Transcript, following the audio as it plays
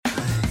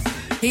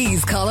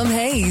He's Colm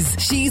Hayes.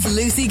 She's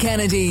Lucy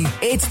Kennedy.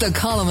 It's the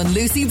Colm and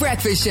Lucy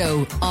Breakfast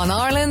Show on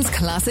Ireland's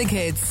Classic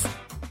Hits.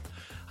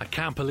 I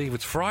can't believe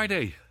it's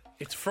Friday.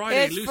 It's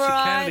Friday, It's Lucy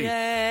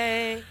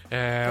Friday.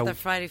 Kennedy. The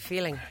Friday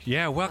feeling.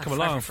 Yeah, welcome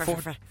along.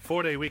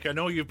 4-day week. I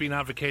know you've been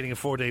advocating a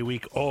 4-day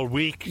week all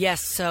week.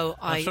 Yes, so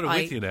I'm sort of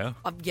with you now.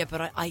 Yeah,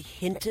 but I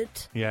hinted.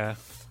 Yeah.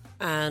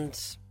 And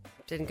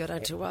didn't go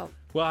down too well.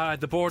 Well,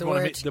 the board want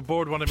to meet you.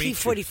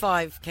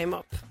 P45 came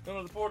up.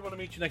 No, the board want to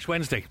meet you next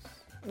Wednesday.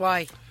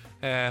 Why?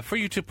 For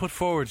you to put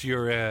forward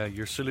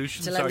your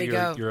solutions To let me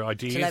go. your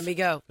ideas. To let me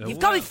go. You've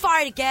got me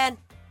fired again.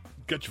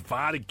 Got you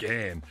fired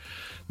again.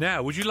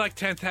 Now, would you like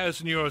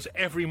 €10,000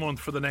 every month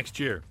for the next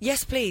year?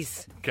 Yes,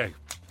 please. Okay.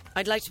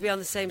 I'd like to be on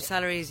the same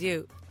salary as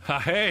you.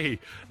 Hey,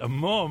 a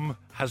mum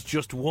has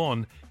just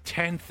won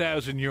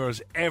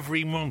 €10,000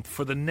 every month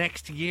for the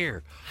next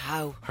year.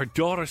 How? Her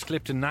daughter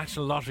slipped a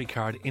national lottery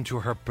card into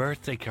her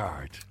birthday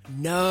card.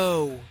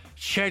 No.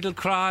 Cheryl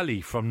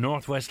Crawley from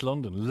Northwest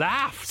London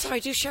laughed. Sorry,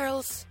 do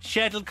Cheryl's?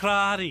 Cheryl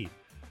Crawley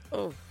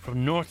Oh.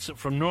 from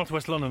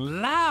Northwest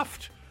London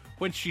laughed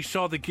when she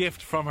saw the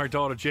gift from her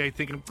daughter Jade,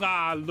 thinking,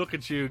 look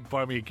at you,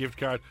 buy me a gift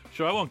card.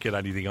 Sure, I won't get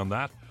anything on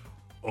that.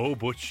 Oh,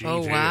 but she did.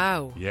 Oh,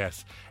 wow.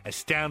 Yes.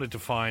 Astounded to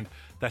find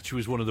that she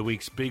was one of the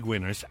week's big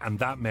winners, and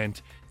that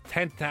meant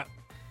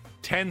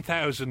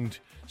 10,000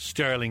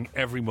 sterling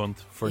every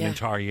month for an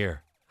entire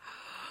year.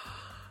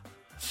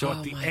 So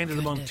at the end of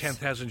the month,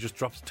 10,000 just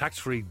drops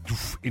tax-free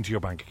into your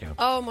bank account.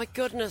 Oh, my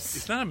goodness.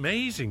 Isn't that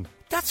amazing?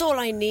 That's all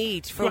I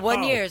need for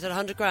 1 year. Is at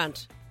 100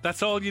 grand.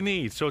 That's all you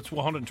need. So it's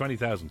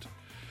 120,000.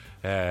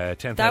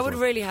 10,000. That would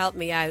really help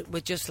me out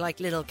with just like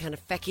little kind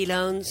of fecky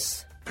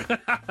loans.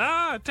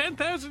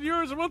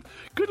 €10,000 a month.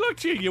 Good luck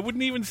to you. You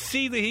wouldn't even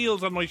see the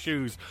heels on my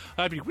shoes.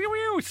 I'd be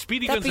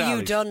Speedy That'd Gonzales. be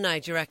you done now,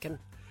 do you reckon?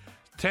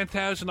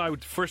 10,000.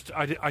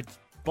 I'd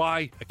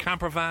buy a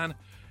camper van,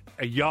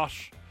 a yacht.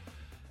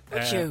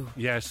 Would you?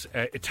 Yes,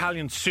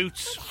 Italian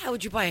suits. How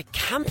would you buy a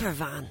camper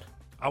van?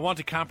 I want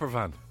a camper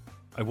van.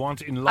 I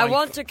want in life. I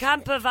want a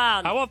camper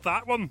van. I want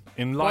that one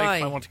in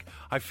life. Why?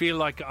 I feel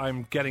like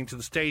I'm getting to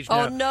the stage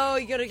Oh now. no,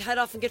 you got to head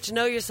off and get to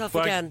know yourself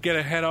where again. I get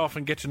a head off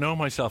and get to know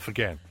myself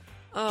again.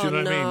 Oh, do you know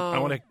what I mean? no. I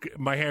want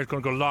my hair's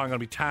going to go long. I'm going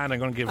to be tan. I'm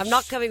going to give. I'm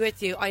not coming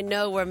with you. I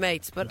know we're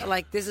mates, but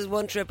like this is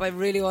one trip I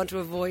really want to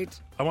avoid.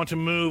 I want to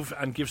move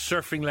and give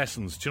surfing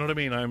lessons. Do you know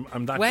what I mean?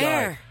 I'm that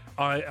Where?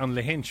 guy. On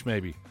the Hinch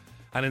maybe,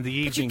 and in the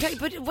evenings.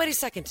 But wait a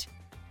second.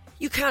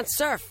 You can't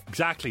surf.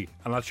 Exactly,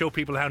 and I'll show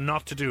people how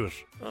not to do it.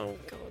 Oh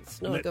God,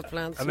 it's not a good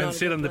plan. And then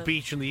sit on the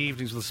beach in the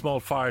evenings with a small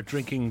fire,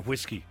 drinking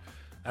whiskey,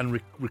 and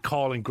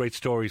recalling great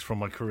stories from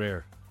my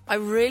career. I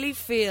really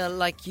feel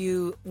like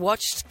you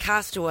watched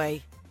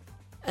Castaway,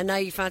 and now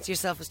you fancy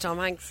yourself as Tom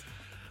Hanks.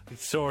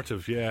 It's sort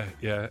of, yeah.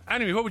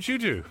 Anyway, what would you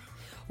do?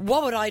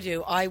 What would I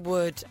do? I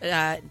would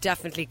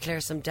definitely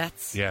clear some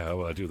debts. Yeah,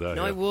 well, I do that.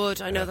 No, yeah. I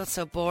would. I know that's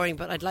so boring,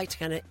 but I'd like to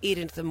kind of eat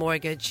into the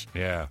mortgage.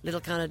 Yeah. Little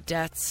kind of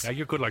debts. Yeah,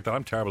 you're good like that.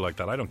 I'm terrible like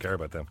that. I don't care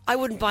about them. I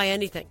wouldn't buy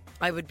anything.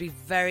 I would be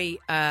very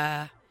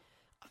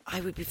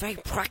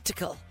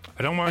practical.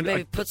 I don't mind. I'd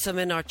maybe put some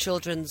in our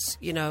children's,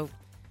 in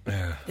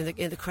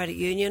the credit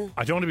union.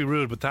 I don't want to be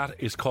rude, but that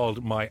is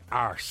called my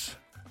arse.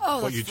 Oh,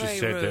 what that's you just very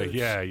said rude.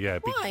 there. Yeah.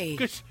 Why?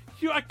 Because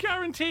I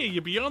guarantee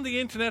you'll be on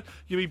the internet,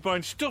 you'll be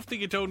buying stuff that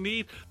you don't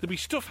need, there'll be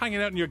stuff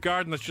hanging out in your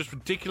garden that's just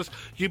ridiculous,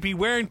 you'll be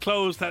wearing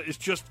clothes that is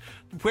just,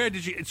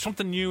 it's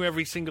something new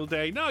every single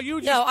day. No, you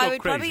just No, go I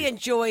would crazy. probably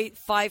enjoy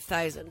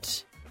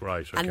 5,000.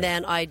 Right, okay. And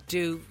then I'd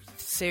do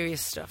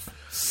serious stuff.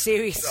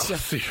 Serious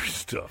stuff.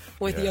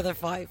 With the other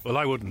 5. Well,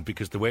 I wouldn't,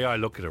 because the way I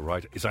look at it,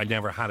 right, is I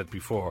never had it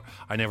before.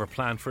 I never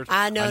planned for it. No.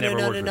 I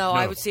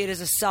No. would see it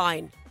as a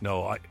sign.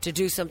 No, to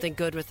do something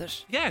good with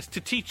it. Yes,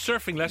 to teach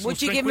surfing lessons.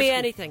 Would you drink give me whiskey.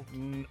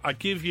 anything? I'd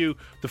give you,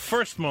 the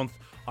first month,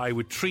 I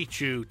would treat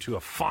you to a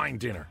fine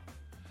dinner.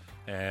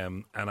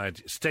 And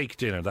steak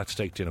dinner, that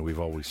steak dinner we've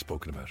always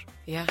spoken about.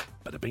 Yeah.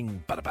 Bada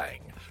bing, bada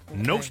bang.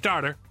 Okay. No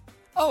starter.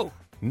 Oh.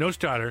 No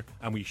starter,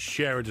 and we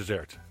share a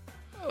dessert.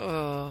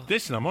 Oh.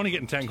 Listen, I'm only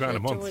getting 10 grand a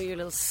Don't month. want your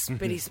little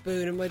spitty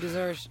spoon in my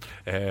dessert.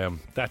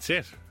 That's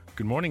it.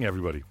 Good morning,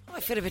 everybody. I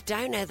feel a bit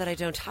down now that I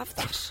don't have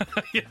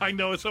that. Yeah, I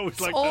know, it's always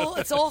like that.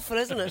 It's awful,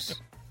 isn't it?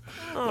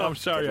 Oh, I'm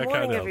sorry, I good can't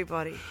morning, help.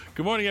 everybody.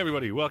 Good morning,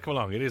 everybody. Welcome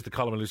along. It is the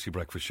Colm and Lucy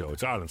Breakfast Show.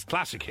 It's Ireland's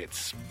classic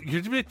hits.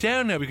 You're a bit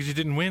down now because you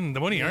didn't win the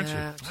money, aren't you?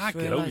 Just Get over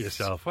realised.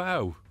 yourself.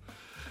 Wow.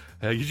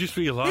 You just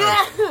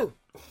realised.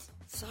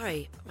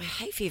 Sorry, my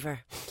hay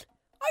fever.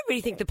 I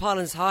really think the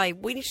pollen's high.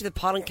 We need to do the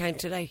pollen count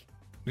today.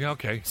 Yeah,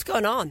 okay. What's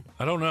going on?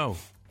 I don't know.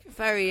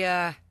 Very,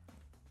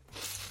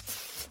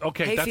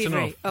 Okay, hay that's fevery.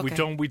 enough.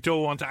 Okay. We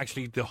don't want to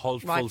actually the whole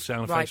full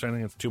sound effects or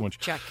anything. It's too much.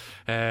 Check.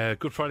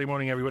 Good Friday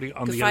morning, everybody.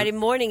 Good Friday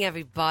morning,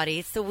 everybody.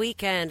 It's the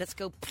weekend. Let's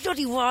go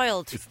bloody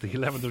wild. It's the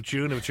 11th of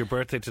June. If it's your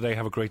birthday today,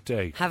 have a great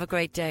day. Have a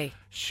great day.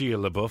 Shia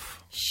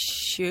LaBeouf.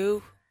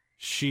 Shia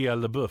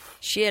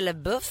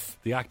LaBeouf.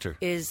 The actor.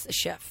 Is a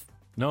chef.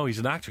 No, he's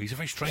an actor. He's a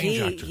very strange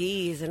actor.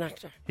 He is an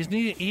actor. Isn't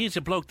he? He is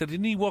a bloke that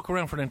didn't he walk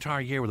around for an entire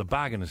year with a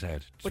bag in his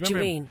head? What do you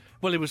mean?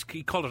 Well,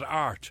 he called it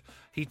art.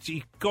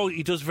 He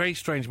does very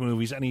strange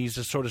movies, and he's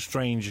a sort of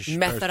strange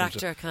Method person.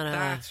 actor kind of.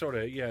 That sort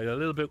of, yeah, a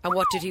little bit. And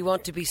what did he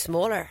want to be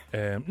smaller?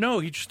 No,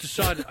 he just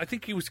decided. I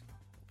think he was.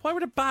 Why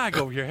would a bag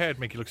over your head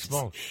make you look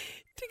small?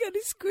 To get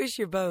to squish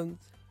your bones.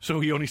 So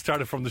he only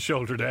started from the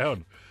shoulder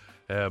down.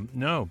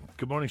 No.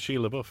 Good morning,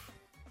 Sheila Buff.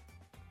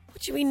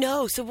 What do you mean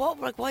no? So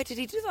what? Like, why did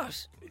he do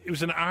that? It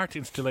was an art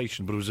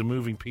installation, but it was a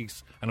moving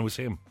piece, and it was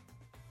him.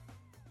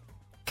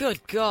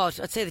 Good God.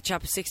 I'd say the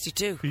chap is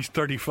 62. He's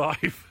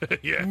 35.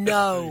 Yeah.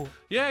 No.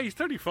 Yeah, he's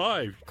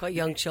 35. Quite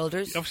young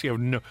shoulders. Obviously, I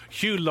know.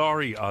 Hugh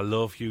Laurie. I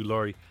love Hugh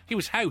Laurie. He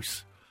was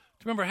House.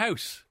 Do you remember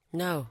House?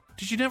 No.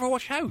 Did you never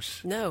watch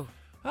House? No.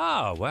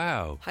 Oh,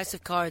 wow. House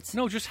of Cards.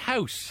 No, just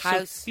House.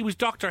 House. So he was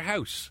Dr.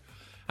 House.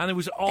 And it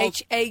was all...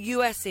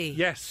 H-A-U-S-E.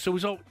 Yes, so it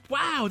was all...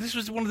 Wow, this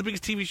was one of the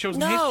biggest TV shows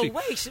in No, history.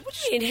 wait. What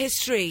do you mean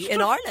history?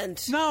 In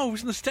Ireland? No, it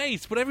was in the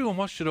States, but everyone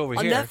watched it over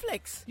On here.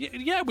 Netflix?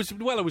 Yeah, it was...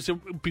 Well, it was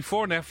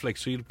before Netflix,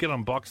 so you'd get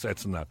on box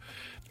sets and that.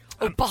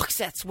 Oh, box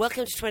sets.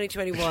 Welcome to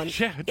 2021.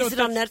 Yeah, no, Is it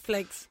on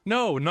Netflix?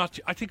 No, not.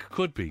 I think it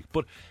could be,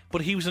 but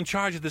he was in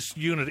charge of this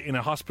unit in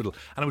a hospital,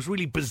 and it was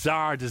really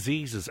bizarre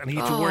diseases, and he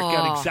had to work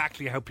out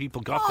exactly how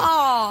people got them.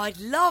 Oh, I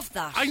love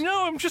that. I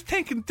know. I'm just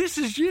thinking, this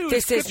is you.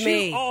 This It's is got you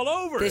me. all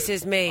over. This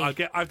is me. I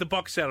have the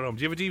box set at home.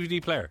 Do you have a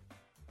DVD player?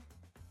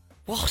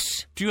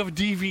 What? Do you have a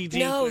DVD?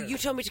 No, player? you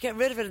told me to get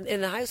rid of it in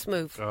the house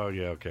move. Oh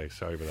yeah, okay.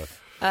 Sorry about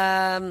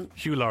that.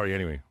 Hugh Laurie,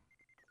 anyway.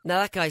 Now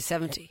that guy's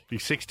 70.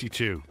 He's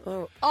 62.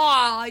 Oh,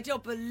 I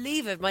don't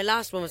believe it. My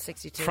last one was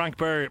 62. Frank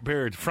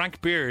Beard.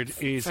 Frank Beard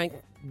is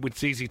with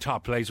ZZ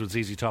Top, plays with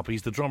ZZ Top.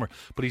 He's the drummer,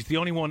 but he's the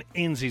only one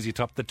in ZZ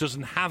Top that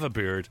doesn't have a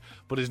beard,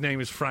 but his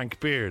name is Frank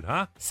Beard,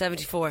 huh?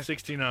 74.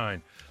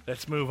 69.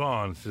 Let's move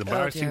on. It's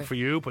embarrassing dear. for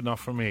you, but not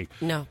for me.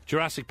 No.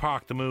 Jurassic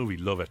Park, the movie.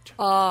 Love it.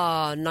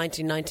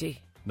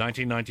 1990.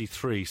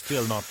 1993,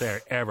 still not there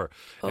ever.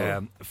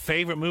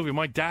 Favourite movie?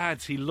 My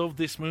dad's, he loved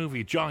this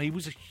movie. He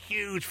was a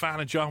huge fan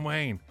of John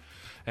Wayne.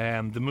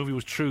 The movie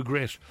was True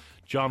Grit.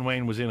 John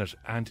Wayne was in it,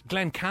 and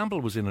Glenn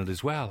Campbell was in it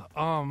as well.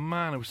 Oh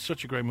man, it was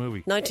such a great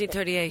movie.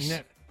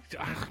 1938.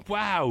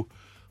 Wow.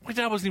 My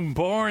dad wasn't even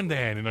born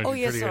then in 1938. Oh,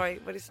 yeah, sorry.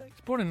 What did he say? He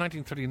was born in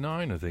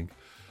 1939, I think.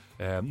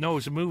 No, it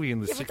was a movie in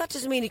the... Yeah, but that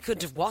doesn't mean he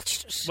couldn't have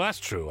watched it. Well, that's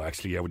true,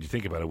 actually, yeah, when you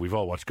think about it. We've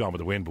all watched Gone with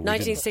the Wind, but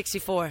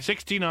 1964.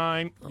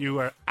 69, you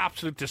are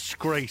absolute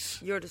disgrace.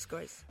 You're a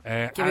disgrace.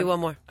 Give me one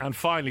more. And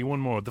finally,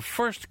 one more. The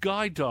first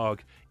guide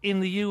dog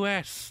in the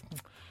US.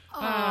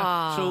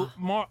 So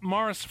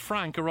Morris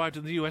Frank arrived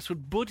in the US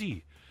with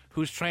Buddy,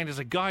 who's trained as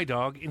a guide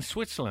dog in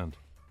Switzerland.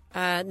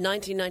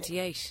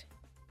 1998.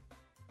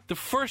 The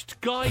first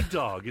guide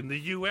dog in the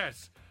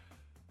US.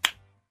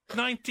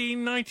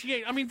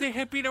 1998. I mean, they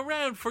have been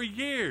around for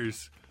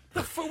years.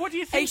 What do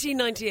you think?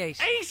 1898.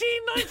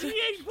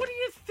 1898. What do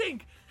you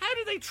think? How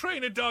did they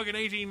train a dog in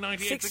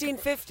 1898?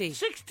 1650.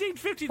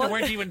 1650. There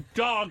weren't even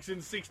dogs in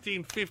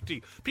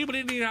 1650. People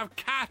didn't even have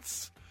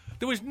cats.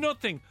 There was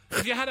nothing.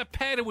 If you had a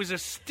pet, it was a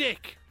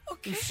stick.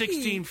 In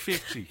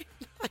 1650.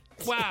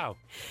 Wow.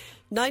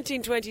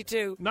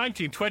 1922.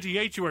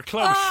 1928. You were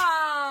close.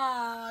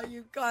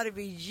 You've got to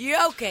be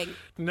joking.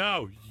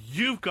 No,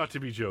 you've got to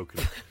be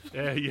joking.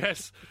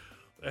 Yes.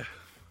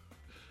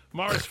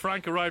 Morris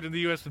Frank arrived in the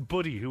US with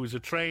Buddy, who was a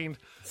trained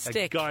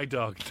guide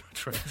dog.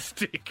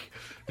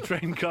 A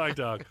trained guide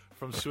dog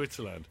from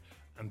Switzerland.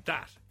 And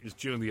that is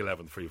June the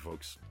 11th for you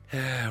folks.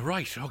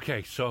 Right,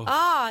 okay, so...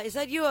 Is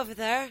that you over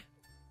there?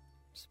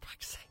 Just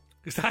practicing.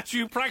 Is that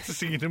you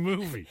practicing in a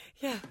movie?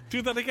 Yeah.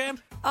 Do that again?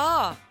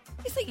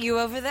 Is that you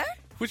over there?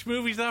 Which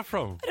movie is that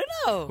from? I don't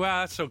know.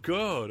 Wow, that's so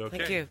good. Okay.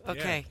 Thank you.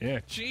 Okay. Yeah,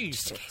 jeez.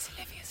 Just in case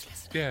Olivia's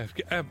listening.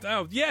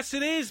 Yeah. Yes,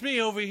 it is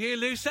me over here,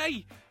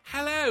 Lucy.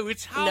 Hello,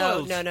 it's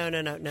Howells. No.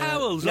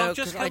 Howells, no, I've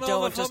just because I come don't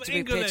over want us from to be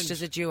England. pitched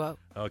as a duo.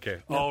 Okay.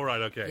 No. All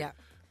right, okay. Yeah.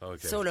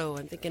 Okay. Solo.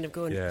 I'm thinking of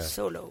going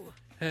solo.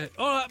 All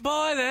right,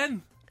 bye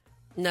then.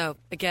 No.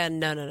 Again,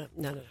 no.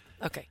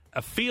 Okay.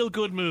 A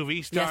feel-good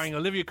movie starring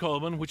Olivia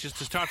Colman, which is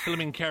to start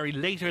filming in Kerry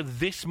later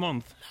this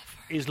month,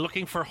 is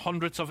looking for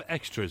hundreds of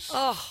extras.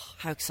 Oh,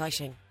 how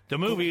exciting. The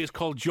movie is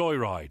called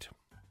Joyride.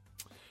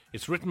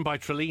 It's written by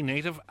Tralee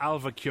native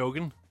Alva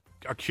Keoghan,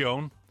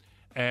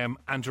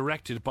 and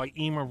directed by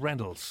Emer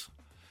Reynolds.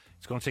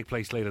 It's going to take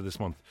place later this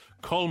month.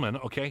 Coleman,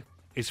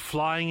 is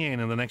flying in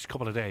the next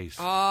couple of days.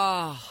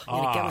 I'm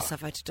going to get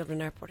myself out to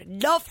Dublin Airport. I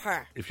love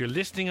her. If you're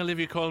listening,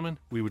 Olivia Colman,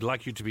 we would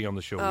like you to be on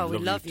the show. We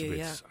love you,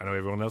 yeah. I know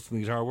everyone else in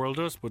the entire world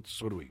does, but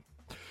so do we.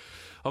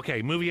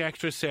 Okay, movie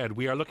extras said,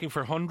 we are looking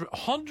for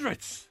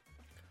hundreds.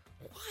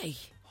 Why?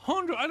 I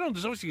don't know,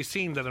 there's obviously a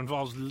scene that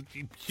involves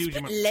huge It's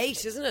a bit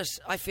late, isn't it?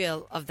 I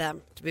feel, of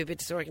them to be a bit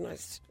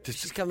disorganised.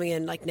 She's coming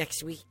in like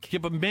next week. Yeah,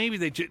 but maybe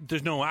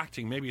there's no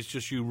acting. Maybe it's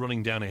just you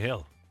running down a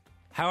hill.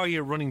 How are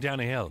you running down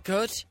a hill?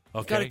 Good.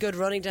 Okay. Got a good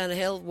running down a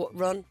hill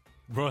run.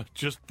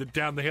 Just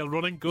down the hill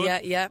running?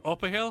 Good? Yeah.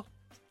 Up a hill?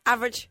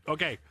 Average.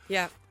 Okay.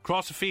 Yeah.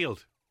 Cross a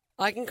field?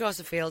 I can cross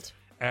a field.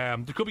 There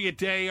could be a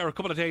day or a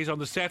couple of days on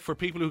the set for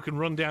people who can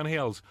run down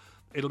hills.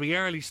 It'll be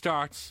early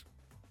starts.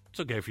 It's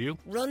okay for you.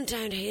 Run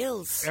down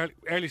hills.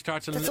 Early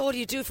starts. That's all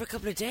you do for a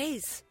couple of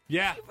days.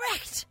 Yeah. You're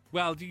wrecked.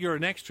 Well, you're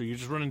an extra. You're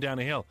just running down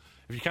a hill.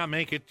 If you can't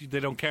make it, they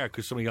don't care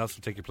because somebody else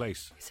will take your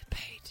place. Is it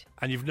paid?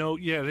 And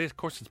yeah, of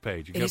course it's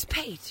paid. It is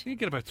paid. You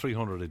get about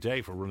 300 a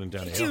day for running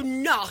down a You hill. do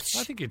not.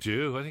 I think you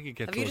do. I think you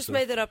get. Have you close just to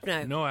made that up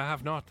now? No, I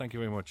have not. Thank you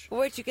very much.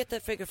 Where did you get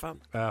that figure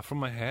from? From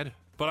my head,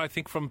 but I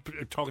think from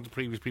talking to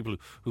previous people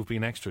who've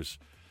been extras,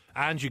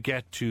 and you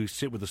get to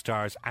sit with the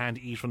stars and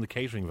eat from the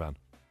catering van.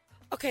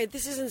 Okay,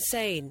 this is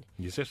insane.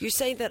 Is it? You're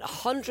saying that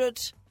 100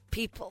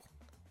 people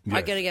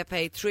are going to get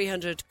paid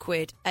 300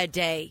 quid a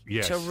day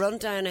to run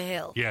down a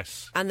hill.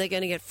 Yes. And they're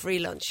going to get free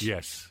lunch.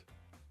 Yes.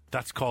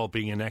 That's called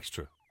being an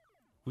extra.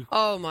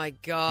 Oh, my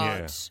God.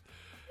 Yeah.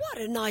 What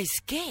a nice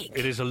gig.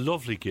 It is a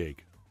lovely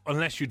gig,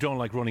 unless you don't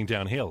like running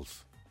down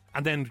hills.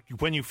 And then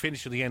when you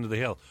finish at the end of the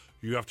hill,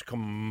 you have to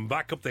come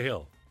back up the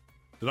hill.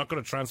 They're not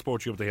going to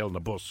transport you up the hill in a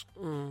bus.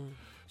 So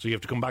you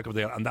have to come back up the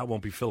hill, and that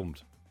won't be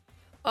filmed.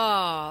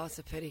 Oh, that's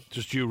a pity.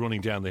 Just you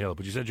running down the hill.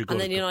 But you said you're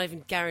going and then you're not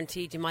even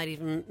guaranteed you might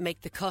even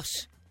make the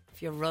cut if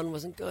your run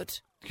wasn't good.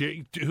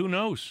 Who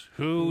knows?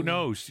 Who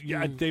knows?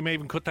 Yeah, they may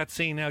even cut that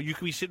scene now. You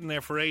could be sitting there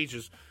for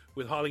ages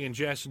with Holly and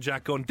Jess and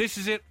Jack going, "This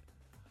is it."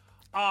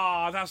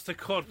 That's the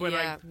cut when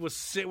I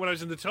was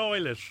in the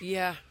toilet.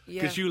 Yeah.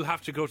 Because you'll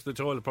have to go to the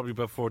toilet probably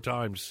about 4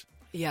 times.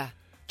 Yeah.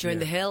 During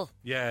the hill.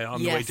 Yeah,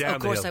 on the way down the hill.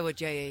 Of course I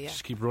would. Yeah.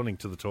 Just keep running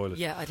to the toilet.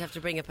 Yeah, I'd have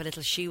to bring up a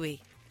little shiwi.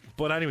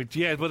 But anyway,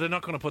 but they're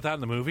not going to put that in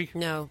the movie.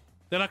 No.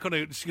 They're not going to.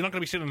 You're not going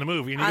to be sitting in the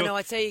movie. And you know.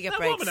 I'd say you get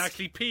breaks. That woman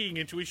actually peeing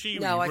into a shiwi.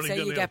 No, I'd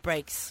say you get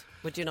breaks.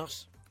 Would you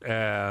not?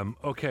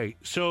 Okay,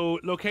 so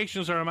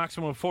locations are a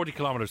maximum of 40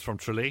 kilometres from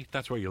Tralee.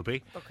 That's where you'll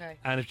be. Okay.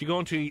 And if you go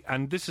into,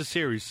 and this is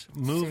series,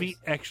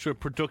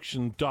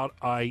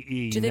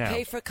 movieextraproduction.ie. Do they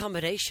pay for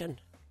accommodation?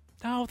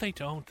 No, they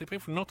don't. They pay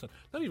for nothing.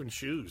 Not even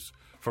shoes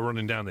for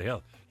running down the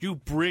hill. You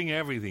bring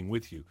everything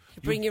with you.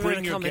 You bring your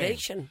own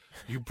accommodation.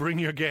 You bring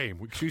your game.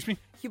 Excuse me?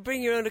 You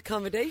bring your own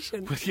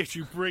accommodation. But yes,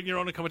 you bring your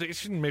own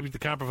accommodation. Maybe the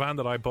camper van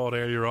that I bought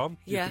earlier on.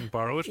 Yeah. You can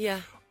borrow it.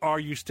 Yeah. Or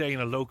you stay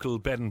in a local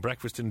bed and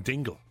breakfast in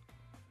Dingle.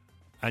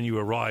 And you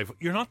arrive.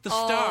 You're not the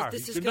star.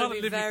 This is going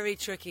to be very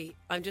tricky.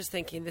 I'm just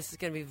thinking this is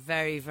going to be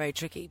very, very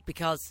tricky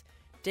because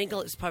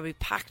Dingle is probably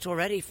packed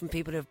already from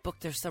people who have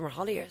booked their summer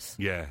holidays.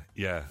 Yeah,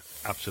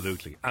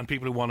 absolutely. And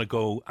people who want to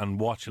go and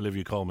watch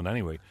Olivia Colman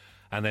anyway.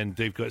 And then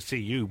they've got to see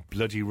you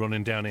bloody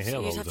running down a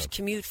hill. So you'd have to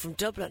commute from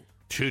Dublin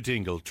to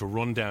Dingle to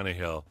run down a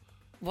hill.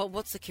 Well,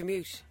 what's the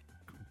commute?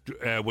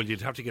 Well,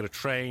 you'd have to get a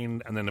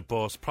train and then a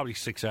bus, probably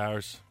 6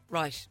 hours.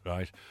 Right.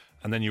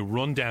 And then you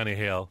run down a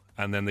hill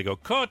and then they go,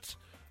 cut!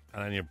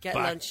 And then you're Get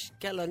back. lunch.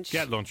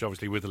 Get lunch,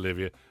 obviously, with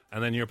Olivia.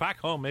 And then you're back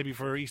home, maybe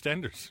for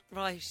EastEnders.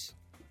 Right.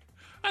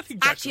 I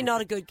think that's actually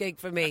not a good gig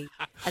for me.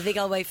 I think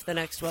I'll wait for the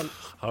next one.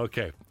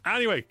 Okay.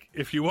 Anyway,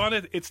 if you want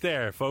it, it's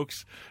there,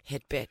 folks.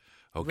 Hit bit.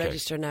 Okay.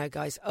 Register now,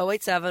 guys.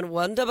 087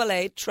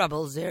 188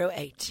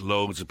 0008.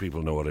 Loads of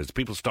people know what it is.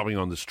 People stopping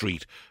on the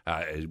street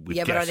with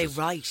but are they guesses.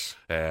 right?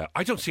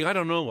 I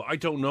don't know. I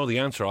don't know the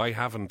answer. I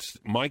haven't.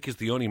 Mike is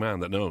the only man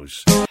that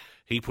knows.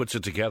 He puts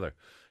it together.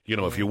 You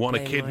know, if you want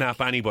to kidnap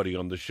Mike. Anybody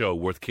on the show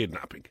worth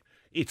kidnapping,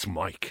 it's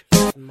Mike.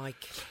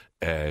 Mike.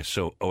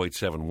 So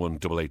 087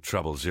 188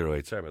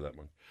 0008. Sorry about that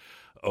one.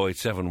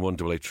 087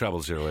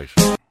 188 0008.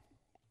 Have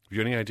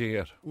you any idea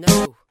yet?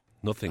 No.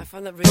 Nothing. I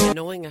find that really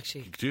annoying,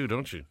 actually. You do,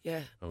 don't you?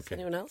 Yeah. Okay. Does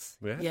anyone else?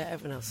 Yeah,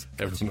 everyone else.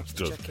 Everyone else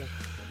does.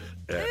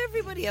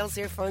 Everybody else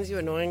here finds you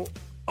annoying.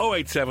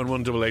 087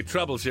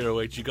 188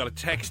 0008. You got a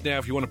text now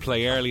if you want to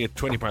play early at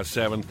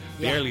 7:20.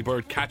 The early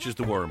bird catches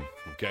the worm.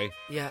 Okay?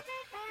 Yeah.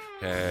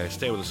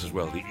 Stay with us as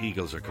well. The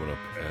Eagles are coming up.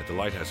 The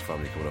Lighthouse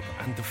family coming up.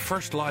 And the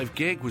first live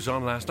gig was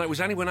on last night.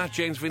 Was anyone at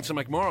James Vincent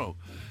McMorrow?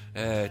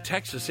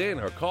 Text us in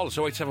or call us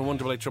 087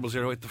 188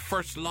 0008. The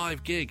first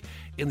live gig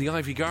in the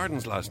Ivy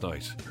Gardens last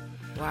night.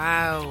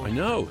 Wow. I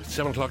know.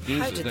 7 o'clock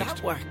news How is did next.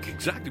 that work?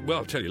 Exactly. Well,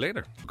 I'll tell you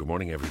later. Good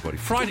morning, everybody.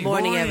 Friday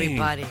morning,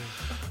 everybody.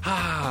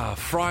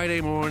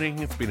 Friday morning.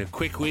 It's been a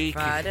quick week.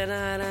 Friday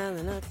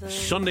night.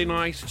 Sunday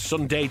night,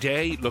 Sunday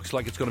day. Looks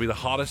like it's going to be the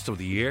hottest of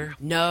the year.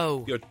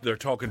 No. They're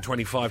talking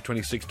 25,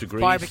 26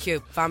 degrees. Barbecue,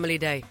 family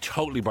day.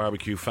 Totally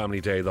barbecue, family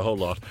day, the whole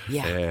lot.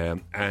 Yeah.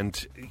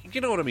 And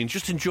you know what I mean?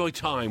 Just enjoy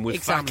time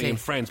with family and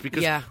friends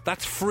because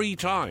that's free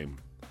time.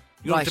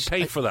 You don't have to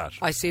pay for that.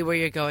 I see where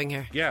you're going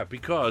here. Yeah,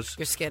 because...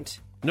 You're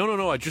skint.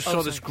 No. I just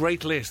saw this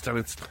great list, and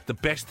it's the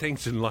best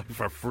things in life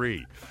are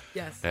free.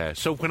 Yes.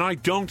 So when I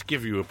don't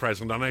give you a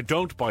present and I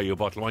don't buy you a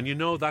bottle of wine, you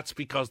know that's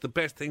because the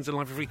best things in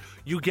life are free.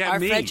 You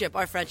get me.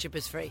 Our friendship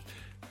is free.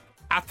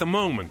 At the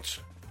moment.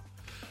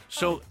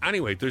 So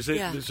anyway, there's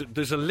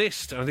a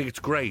list, and I think it's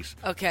great.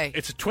 Okay.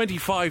 It's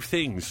 25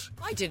 things.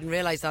 I didn't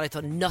realise that. I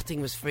thought nothing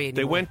was free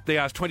anymore. They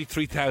asked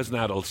 23,000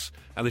 adults,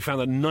 and they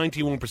found that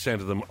 91%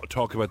 of them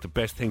talk about the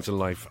best things in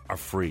life are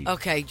free.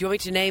 Okay, do you want me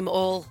to name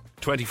all?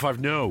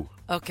 25, no.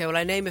 Okay, well,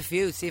 I name a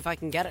few, see if I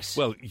can get it.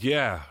 Well,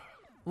 yeah.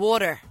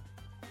 Water.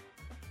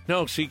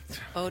 No, see...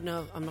 Oh,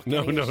 no, I'm not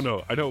No, getting it.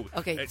 no. I know.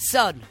 Okay,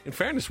 sun. In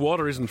fairness,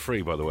 water isn't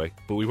free, by the way,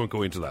 but we won't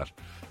go into that.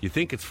 You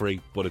think it's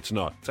free, but it's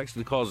not. It's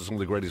actually the cause of some of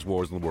the greatest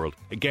wars in the world.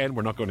 Again,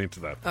 we're not going into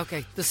that.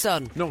 Okay, the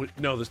sun. No.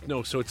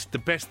 So it's the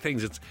best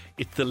things. It's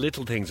the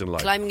little things in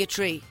life. Climbing a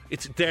tree.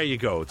 It's there you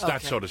go. It's that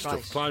Okay, sort of stuff.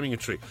 right. Climbing a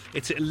tree.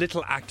 It's a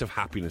little act of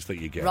happiness that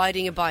you get.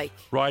 Riding a bike.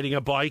 Riding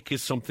a bike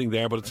is something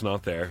there, but it's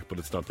not there. But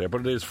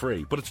it is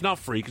free. But it's not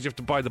free because you have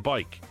to buy the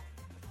bike.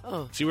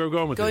 Oh. See where we're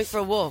going with Going this? for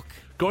a walk.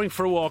 Going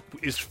for a walk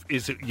is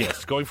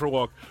yes. Going for a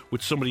walk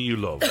with somebody you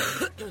love.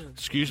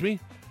 Excuse me.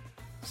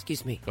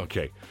 Excuse me.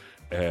 Okay.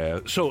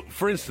 So,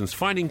 for instance,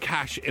 finding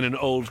cash in an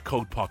old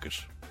coat pocket.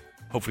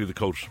 Hopefully the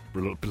coat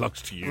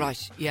belongs to you.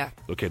 Right, yeah.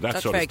 Okay,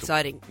 That's sort very of stuff.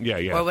 exciting.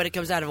 Yeah. Or when it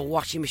comes out of a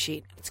washing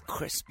machine, it's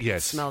crisp.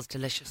 Yes. It smells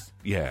delicious.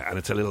 Yeah, and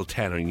it's a little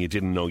tenner and you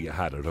didn't know you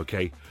had it,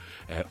 okay?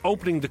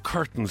 Opening the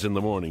curtains in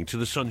the morning to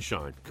the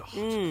sunshine.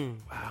 God,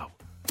 wow.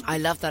 I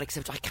love that,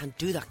 except I can't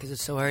do that because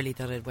it's so early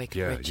that I'd wake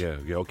up rich. Yeah,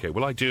 okay.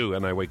 Well, I do,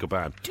 and I wake up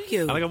and. Do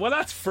you? And I go, well,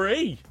 that's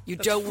free. You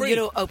That's don't. free. You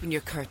don't open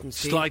your curtains,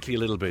 do you? Slightly, a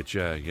little bit,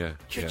 yeah.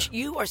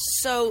 You are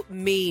so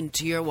mean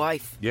to your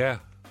wife, Yeah,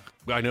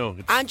 I know.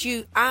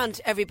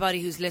 and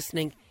everybody who's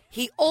listening.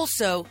 He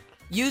also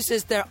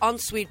uses their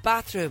ensuite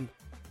bathroom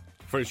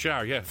For a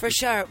shower, yeah. for a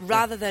shower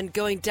rather than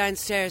going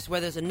downstairs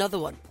where there's another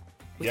one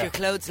with Yeah. your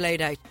clothes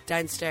laid out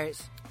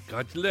downstairs.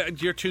 God,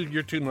 you're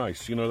too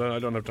nice. You know, I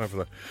don't have time for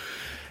that.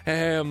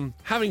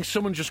 Having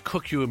someone just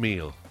cook you a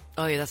meal.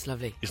 Oh yeah, that's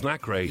lovely. Isn't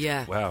that great?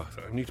 Yeah. Wow.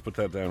 I need to put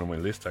that down on my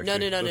list, actually.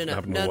 No. Doesn't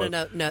happen a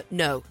lot.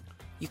 No.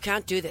 You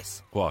can't do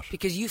this. What?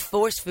 Because you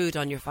force food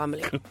on your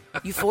family.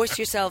 You force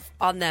yourself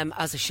on them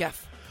as a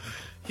chef.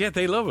 Yeah,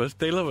 they love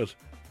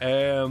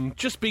it.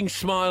 Just being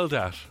smiled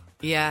at.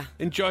 Yeah.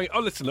 Enjoying. Oh,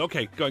 listen.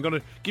 Okay, I'm going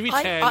to give you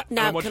 10. and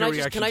Now, I want can your I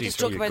reaction just to each.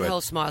 talk Oh, about go the ahead.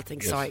 whole smile thing?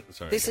 Yes, Sorry.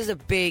 This okay. is a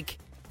big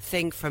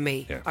thing for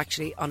me, Yeah.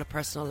 actually, on a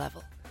personal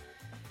level.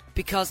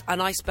 Because,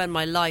 and I spend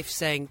my life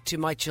saying to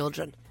my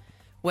children,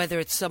 whether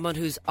it's someone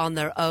who's on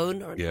their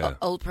own or an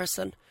old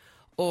person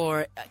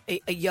or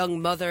a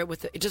young mother,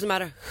 it doesn't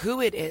matter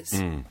who it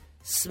is,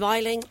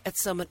 smiling at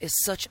someone is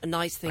such a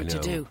nice thing to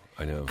do.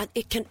 I know. And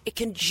it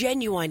can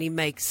genuinely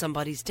make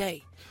somebody's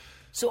day.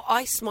 So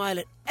I smile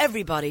at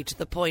everybody to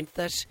the point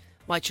that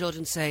my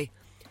children say,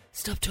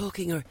 stop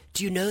talking, or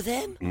do you know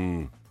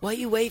them? Why are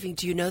you waving?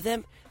 Do you know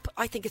them? But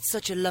I think it's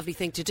such a lovely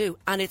thing to do,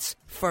 and it's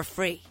for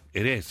free.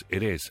 It is.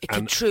 It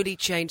can truly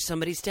change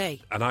somebody's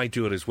day. And I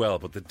do it as well,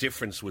 but the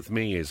difference with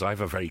me is I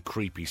have a very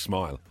creepy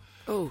smile.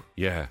 Oh.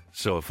 Yeah,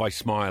 so if I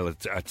smile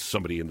at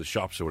somebody in the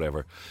shops or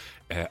whatever,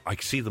 I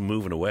see them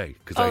moving away.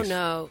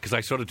 No. Because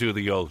I sort of do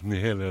the old,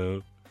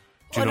 hello.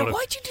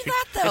 Why'd you do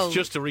that, though? It's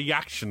just a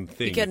reaction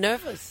thing. You get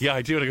nervous. Yeah,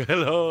 I do. I go,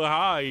 hello,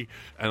 hi.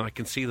 And I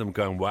can see them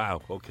going,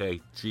 wow, okay,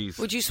 jeez.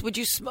 Would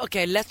you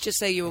okay, let's just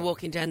say you were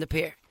walking down the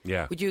pier.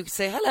 Yeah. Would you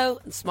say hello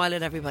and smile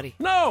at everybody?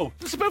 No,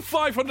 there's about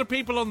 500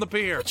 people on the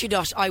pier. Would you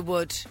not? I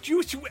would.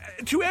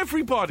 To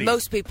everybody?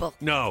 Most people.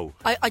 No.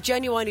 I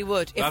genuinely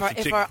would.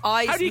 If our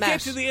eyes met. How do you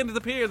get to the end of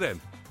the pier then?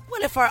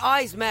 Well, if our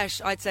eyes met,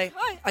 I'd say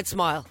hi. I'd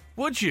smile.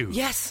 Would you?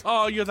 Yes.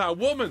 Oh, you're that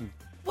woman.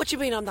 What do you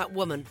mean I'm that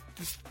woman?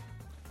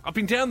 I've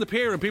been down the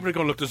pier and people are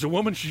going, look, there's a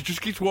woman, she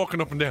just keeps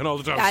walking up and down all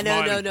the time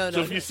No. smiling.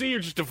 So if you see her,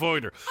 just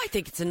avoid her. I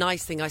think it's a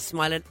nice thing. I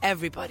smile at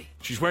everybody.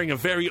 She's wearing a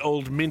very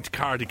old mint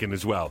cardigan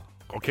as well.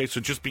 Okay,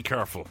 so just be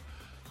careful.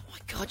 Oh my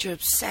God, you're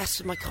obsessed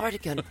with my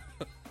cardigan.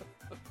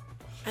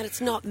 And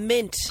it's not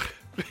mint.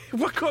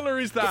 What colour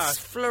is that? It's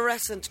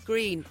fluorescent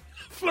green.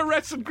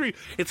 Fluorescent green.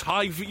 It's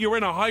you're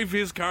in a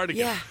high-vis cardigan.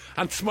 Yeah.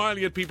 And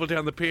smiling at people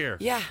down the pier.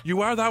 Yeah.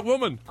 You are that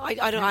woman.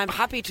 I'm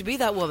happy to be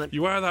that woman.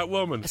 You are that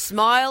woman. A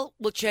smile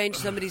will change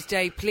somebody's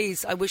day.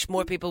 Please, I wish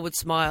more people would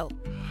smile.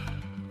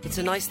 It's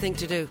a nice thing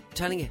to do. I'm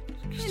telling you.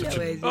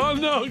 Oh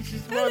no,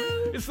 she's Hello.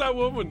 It's that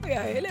woman.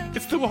 Yeah, hello.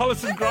 It's the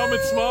Wallace and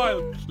Gromit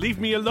smile. Leave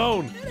me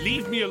alone.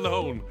 Leave me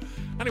alone.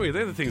 Anyway,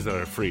 they're the things that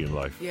are free in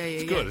life. Yeah.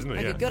 It's good, isn't it?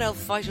 Like Yeah. a good old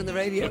fight on the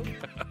radio. The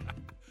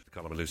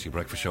Colm and Lucy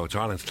Breakfast Show. It's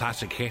Ireland's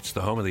classic hits,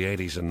 the home of the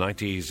 80s and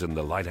 90s and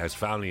the Lighthouse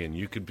family, and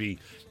you could be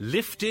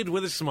lifted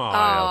with a smile.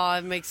 Oh,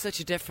 it makes such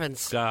a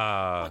difference.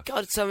 Ah.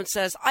 God, someone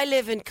says, I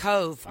live in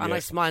Cove, and Yeah. I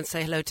smile and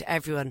say hello to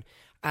everyone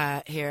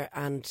here.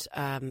 And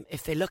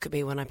if they look at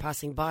me when I'm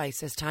passing by,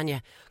 says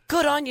Tanya,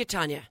 good on you,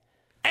 Tanya.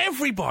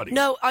 Everybody.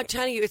 No, I'm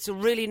telling you, it's a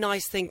really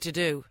nice thing to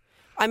do.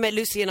 I met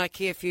Lucy in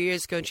IKEA a few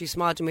years ago and she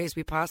smiled at me as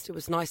we passed. It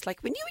was nice.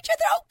 Like, we knew each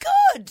other.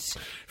 Oh, good.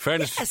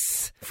 Fairness.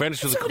 Yes.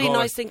 Fairness to It's the a really caller.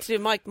 nice thing to do.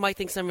 Mike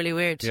thinks I'm really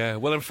weird. Yeah,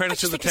 well, in I fairness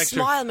to just the think a texter,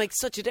 smile makes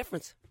such a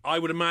difference. I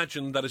would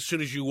imagine that as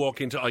soon as you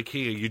walk into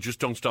IKEA, you just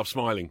don't stop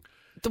smiling.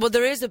 Well,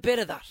 there is a bit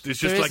of that. It's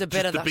just There is like a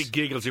bit of the that. big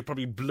giggles. You're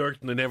probably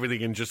blurting and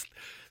everything and just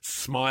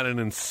smiling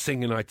and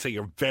singing. I'd say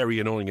you're very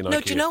annoying in IKEA.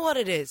 No, do you know what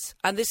it is?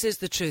 And this is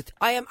the truth.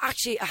 I am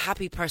actually a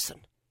happy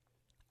person.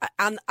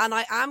 And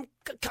I'm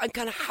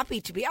kind of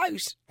happy to be out. Do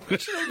you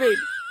know what I mean?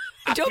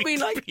 I don't mean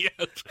Happy like... to be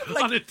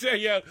out on a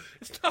day out.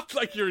 It's not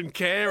like you're in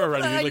care or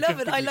anything. I like love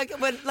it. I like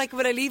it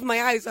when I leave my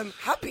house. I'm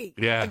happy.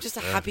 Yeah, I'm just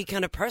a happy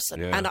kind of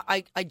person, Yeah. and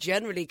I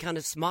generally kind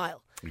of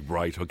smile.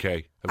 Right,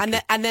 okay. And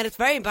then it's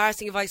very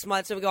embarrassing if I smile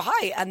at someone and go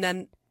hi, and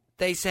then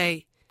they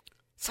say,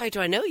 sorry, do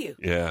I know you?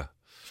 Yeah.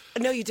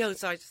 No, you don't.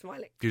 Sorry, just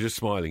smiling. You're just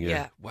smiling, yeah.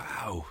 Yeah.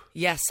 Wow.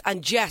 Yes,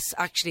 and Jess,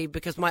 actually,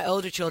 because my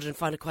older children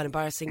find it quite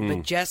embarrassing,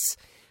 but Jess,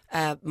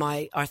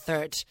 our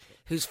third,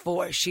 who's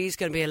 4, she's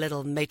going to be a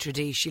little maitre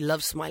d'. She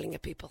loves smiling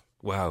at people.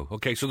 Wow.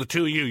 Okay, so the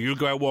two of you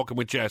go out walking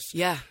with Jess.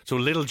 Yeah. So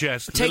little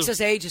Jess. It takes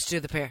us ages to do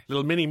the pair.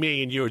 Little mini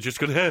me and you are just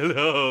going,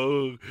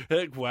 hello.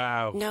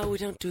 Wow. No, we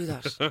don't do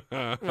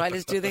that. Right,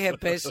 let's do the hit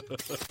bit.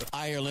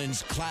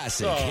 Ireland's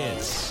classic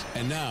hits.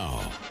 And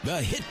now,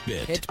 the Hit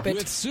Bit,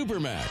 with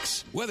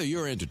Supermax. Whether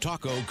you're into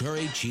taco,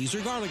 curry, cheese, or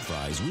garlic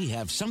fries, we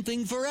have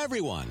something for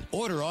everyone.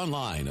 Order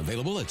online,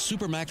 available at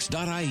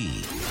supermax.ie.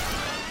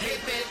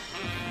 Hit Bit.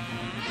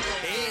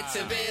 It's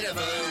a bit of a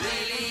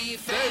really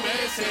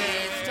famous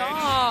hit.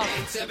 Stop.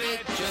 It's a bit,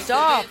 just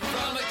Stop. a bit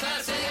from a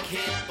classic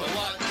hit. But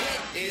what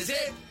hit is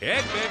it?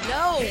 Hit bit.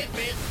 No. Hit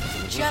Bit.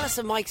 I'm jealous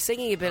of Mike's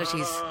singing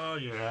abilities. Oh,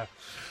 yeah.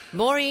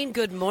 Maureen,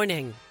 good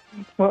morning.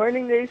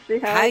 Morning, Lucy.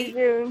 How are you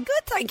doing?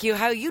 Good, thank you.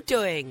 How are you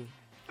doing?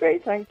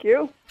 Great, thank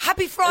you.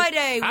 Happy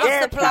Friday. What's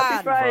Yes, the plan?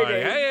 Happy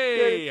Friday.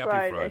 Hey, Good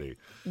happy Friday.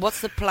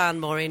 What's the plan,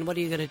 Maureen? What are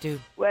you going to do?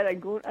 Well, I'm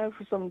going out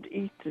for something to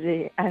eat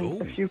today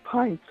and Ooh. a few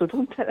pints, so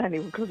don't tell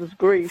anyone because it's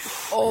great.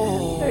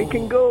 Oh. I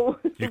can go.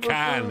 You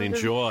can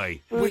enjoy.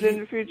 Food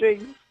and a few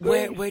drinks.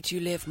 Where Great. do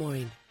you live,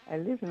 Maureen? I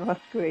live in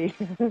Roscrea.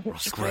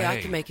 Roscrea.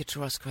 I can make it to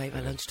Roscrea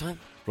by lunchtime.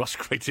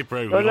 Roscrea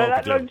Tipperary. Well, not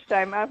at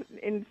lunchtime,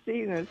 in the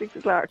season, at 6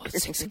 o'clock. Oh,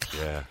 6 o'clock.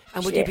 Yeah.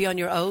 And would you be on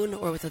your own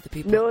or with other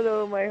people?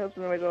 No, my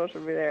husband and my daughter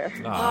will be there.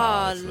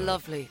 Ah,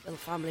 lovely. Little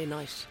family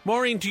night.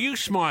 Maureen, do you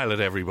smile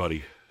at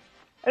everybody?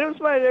 I don't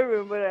smile at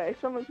everyone, but if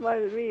someone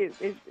smiles at me,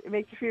 it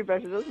makes you feel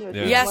better, doesn't it?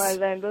 Yeah. You Yes. smile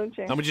then, don't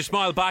you? And would you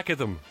smile back at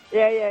them?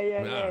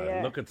 Yeah.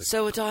 Look at this.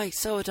 So would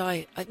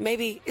I.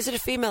 Maybe, is it a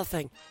female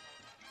thing?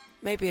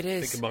 Maybe it I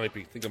is. think it might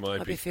be.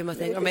 Might be a female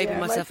thing. Or maybe Yeah, it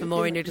myself might and be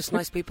Maureen female. are just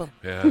nice people.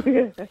 Yeah.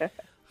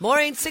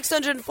 Maureen,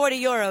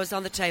 €640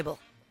 on the table.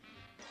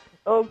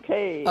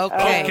 Okay.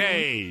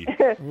 Okay.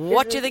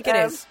 What do you think it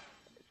is?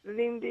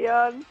 Celine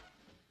Dion.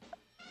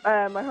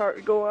 My heart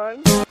will go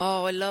on.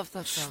 Oh, I love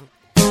that song.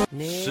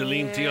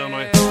 Celine Dion,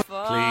 my...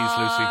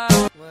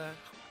 Please,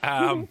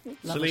 Lucy.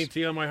 Celine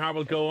Dion, my heart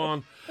will go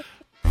on.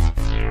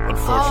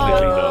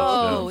 Unfortunately,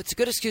 Oh, no. it's a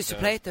good excuse to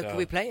play it, though. Can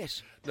we play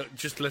it? No,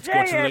 just let's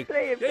Yeah, go to the...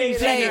 play it. Easy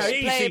Play now, it,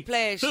 easy. play it,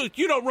 play it. Look,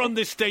 you don't run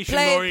this station,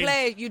 Play Maureen.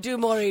 it. You do,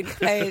 Maureen.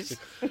 Play it.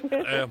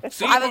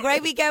 See Have you, a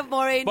great weekend,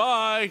 Maureen.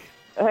 Bye.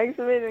 Thanks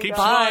a million. Keep guys.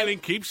 smiling,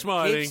 keep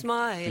smiling. Keep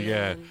smiling.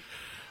 Yeah.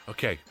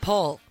 Okay.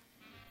 Paul.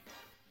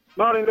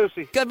 Morning,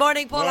 Lucy. Good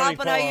morning, Paul Morning,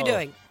 Halpin. How are you Paul.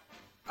 doing?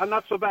 I'm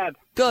not so bad.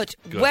 Good.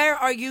 Good. Where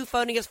are you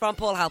phoning us from,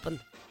 Paul Halpin?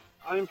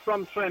 I'm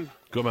from Trim.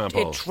 Good man, In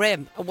Paul.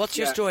 Trim. And what's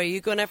your Yeah. story? Are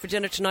you going out for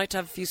dinner tonight to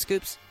have a few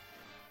scoops?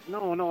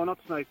 No, not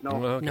tonight, no.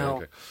 Okay, No.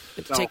 okay.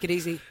 No. Take it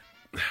easy.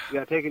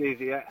 Yeah, take it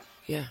easy, yeah.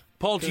 Yeah.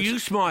 Paul, do you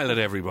smile at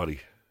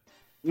everybody?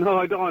 No,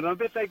 I don't. I'm a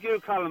bit like you,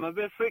 Colm. I'm a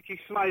bit freaky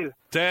smile.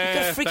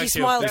 Got a freaky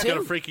smile He's got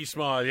too. a freaky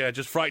smile, yeah.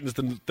 Just frightens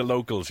the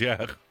locals,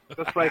 yeah.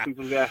 Just frightens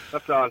them, yeah.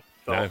 That's all.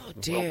 So, Yeah. Oh,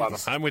 dear. no bother.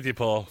 I'm with you,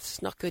 Paul.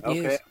 It's not good Okay.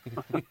 news.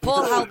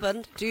 Paul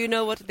Halpin, do you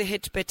know what the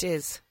hit bit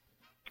is?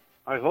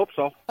 I hope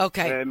so.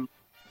 Okay.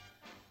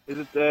 Is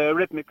it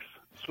Rhythmics,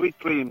 Sweet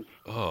Dreams?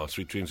 Oh,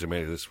 Sweet Dreams Are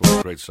Made of This. What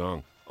a great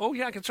song. Oh,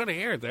 yeah, I can sort of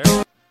hear it there.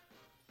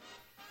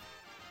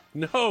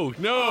 No.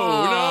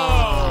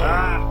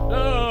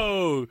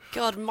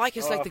 God, Mike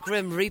is like the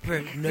Grim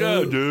Reaper.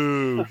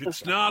 No.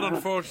 It's not,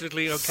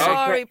 unfortunately. Okay.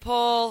 Sorry,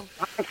 Paul.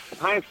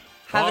 Thanks.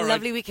 Have All a right.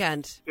 lovely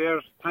weekend.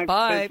 Cheers. Thanks.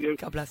 Bye. Thank you.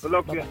 God bless. Good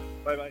luck to you.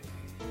 Bye-bye. Bye-bye.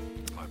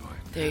 Bye-bye.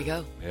 There you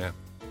go. Yeah.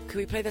 Can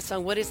we play that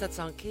song? What is that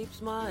song? Keep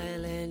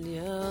smiling,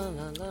 yeah,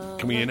 la, la.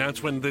 Can we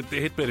announce when the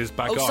hit bit is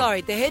back Oh, on?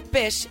 sorry. The hit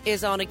bit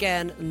is on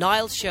again.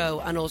 Niall's show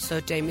and also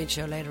Damien's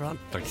show later on.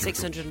 Thank you.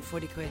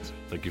 640 quid.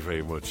 Thank you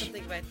very much.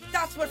 Think about it.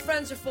 That's what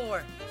friends are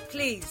for.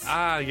 Please.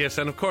 Ah, yes,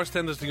 and of course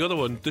then there's the other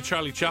one, the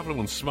Charlie Chaplin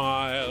one,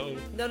 Smile.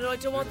 No, I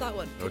don't want that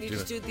one. Oh, Can you do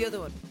just you? do the other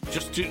one?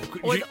 Just do...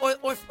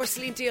 Or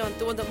Celine Dion,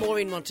 the one that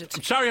Maureen wanted.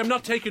 I'm sorry, I'm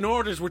not taking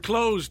orders. We're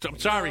closed. I'm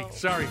sorry.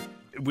 Sorry.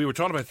 We were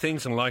talking about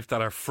things in life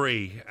that are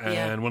free, and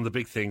Yeah. one of the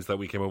big things that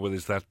we came up with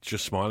is that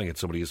just smiling at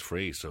somebody is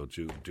free. So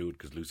do it,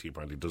 because Lucy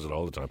apparently does it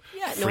all the time.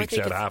 Yeah, no, I Freaks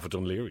think out it's- half a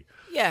Dunleary.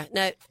 Yeah,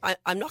 now,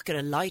 I'm not going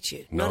to lie to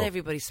you. No. Not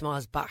everybody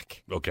smiles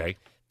back. Okay.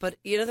 But,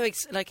 you know,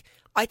 like,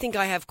 I think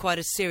I have quite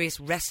a serious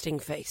resting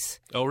face.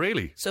 Oh,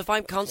 really? So if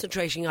I'm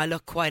concentrating, I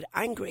look quite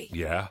angry.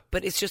 Yeah.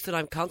 But it's just that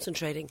I'm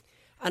concentrating.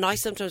 And I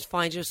sometimes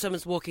find,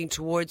 someone's walking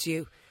towards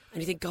you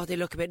and you think, God, they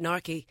look a bit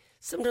narky.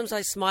 Sometimes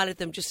I smile at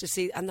them just to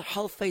see, and the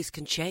whole face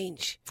can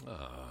change.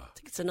 I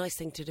think it's a nice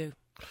thing to do.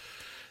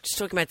 Just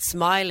talking about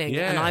smiling,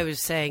 Yeah. and I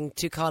was saying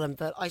to Colm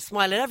that I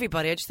smile at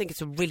everybody. I just think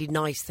it's a really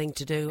nice thing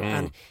to do,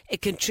 and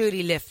it can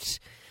truly lift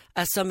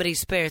somebody's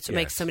spirits or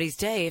make Yes. somebody's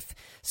day. If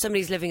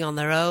somebody's living on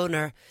their own,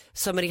 or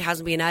somebody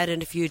hasn't been out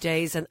in a few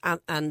days,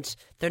 and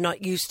they're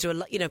not used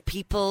to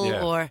people,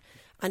 Yeah.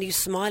 and you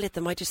smile at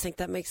them, I just think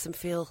that makes them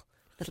feel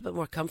a little bit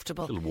more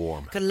comfortable. A little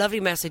warm. Got a lovely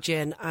message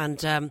in,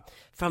 and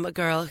from a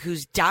girl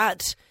whose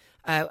dad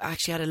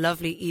actually had a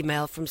lovely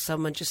email from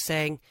someone just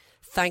saying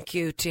thank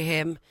you to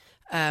him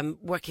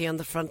working on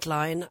the front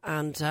line,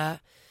 and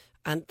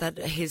that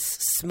his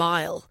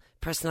smile,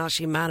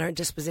 personality, manner, and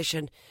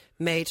disposition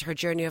made her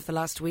journey of the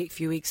last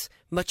few weeks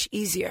much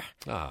easier.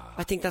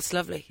 I think that's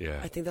lovely. Yeah.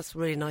 I think that's a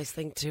really nice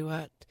thing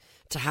to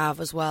have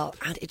as well,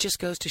 and it just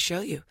goes to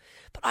show you.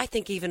 But I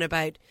think even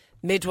about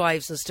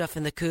midwives and stuff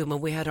in the Colm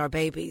when we had our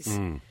babies,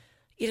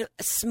 you know,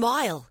 a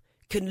smile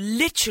can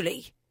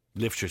literally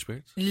lift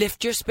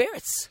your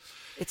spirits.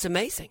 It's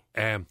amazing.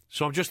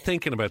 So I'm just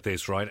thinking about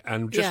this, right?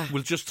 And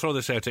we'll just throw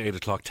this out to 8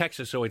 o'clock. Text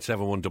us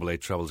 0871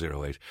 88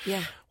 0008.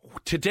 Yeah.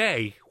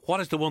 Today, what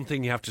is the one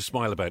thing you have to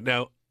smile about?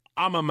 Now,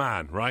 I'm a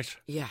man, right?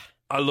 Yeah.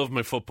 I love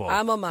my football.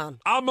 I'm a man.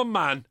 I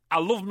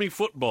love me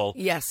football.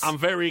 Yes. I'm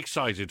very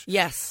excited.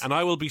 Yes. And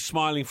I will be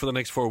smiling for the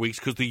next 4 weeks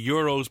because the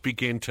Euros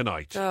begin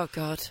tonight. Oh,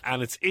 God.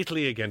 And it's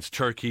Italy against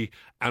Turkey.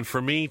 And for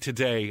me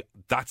today,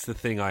 that's the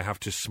thing I have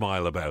to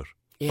smile about.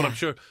 Yeah. But I'm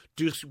sure,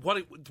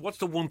 what's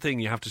the one thing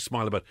you have to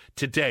smile about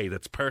today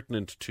that's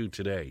pertinent to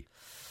today?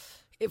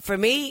 For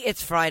me,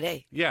 it's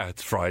Friday. Yeah,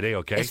 it's Friday,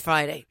 okay. It's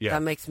Friday. Yeah.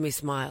 That makes me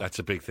smile. That's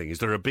a big thing. Is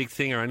there a big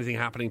thing or anything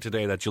happening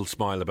today that you'll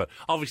smile about?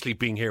 Obviously,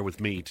 being here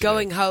with me today.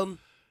 Going home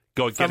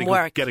from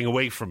work. Getting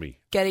away from me.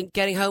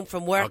 Getting home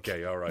from work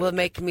okay, all right, will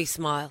make me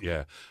smile.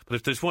 Yeah. But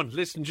if there's one,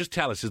 listen, just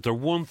tell us, is there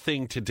one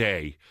thing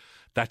today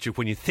that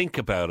when you think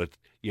about it,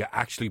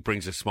 actually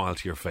brings a smile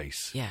to your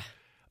face? Yeah.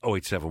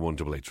 0871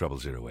 88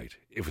 0008,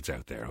 if it's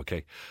out there,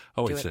 okay?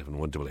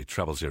 0871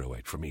 88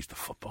 0008. For me, it's the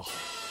football.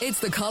 It's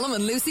the Colm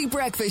and Lucy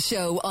Breakfast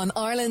Show on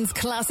Ireland's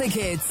Classic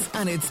Hits.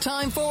 And it's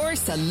time for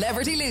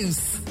Celebrity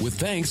Loose. With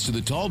thanks to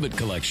the Talbot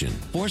Collection.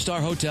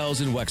 4-star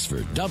hotels in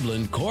Wexford,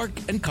 Dublin, Cork,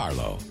 and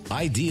Carlow.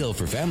 Ideal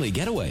for family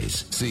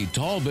getaways. See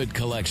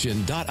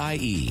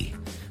talbotcollection.ie.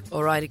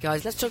 Alrighty,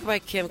 guys, let's talk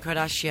about Kim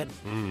Kardashian.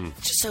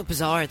 It's just so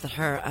bizarre that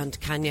her and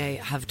Kanye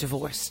have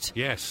divorced.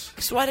 Yes.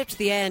 Because right up to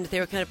the end,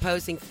 they were kind of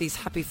posing for these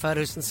happy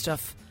photos and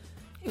stuff.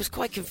 It was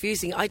quite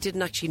confusing. I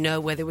didn't actually know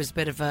whether it was a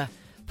bit of a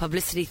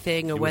publicity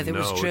thing or whether it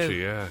was true.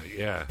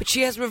 Yeah. But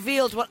she has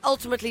revealed what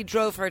ultimately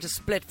drove her to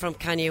split from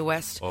Kanye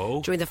West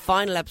during the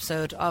final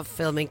episode of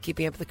filming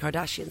Keeping Up with the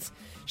Kardashians.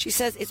 She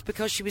says it's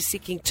because she was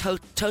seeking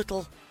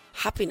total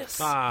happiness.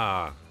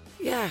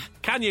 Yeah.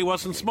 Kanye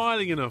wasn't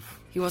smiling enough.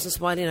 He wasn't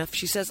smiling enough.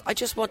 She says, I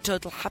just want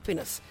total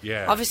happiness.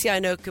 Yeah. Obviously, I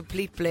know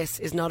complete bliss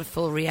is not a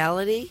full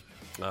reality,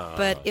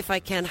 but if I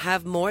can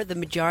have more the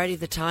majority of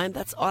the time,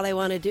 that's all I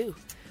want to do.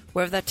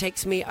 Wherever that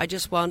takes me, I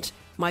just want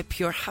my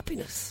pure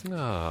happiness.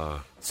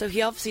 So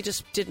he obviously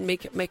just didn't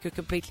make her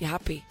completely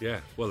happy. Yeah,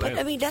 well but then.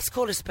 I mean, let's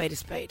call a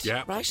spade,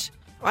 yeah. Right?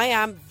 I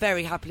am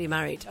very happily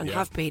married and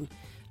have been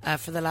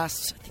for the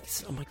last, I think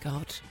it's, oh my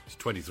God. It's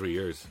 23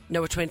 years.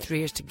 No, we're 23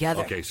 years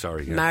together. Okay,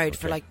 sorry. Yeah. Married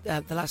for like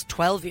the last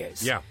 12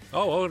 years. Yeah.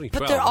 Oh, only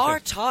 12. But there are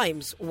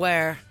times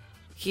where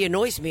he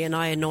annoys me and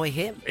I annoy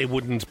him. It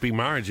wouldn't be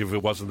marriage if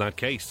it wasn't that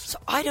case. So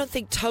I don't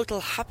think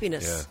total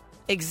happiness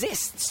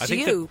exists. I do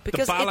think you?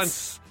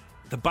 Because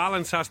the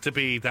balance has to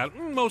be that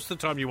most of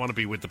the time you want to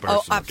be with the person.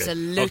 Oh,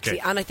 absolutely. Okay.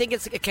 And I think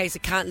it's a case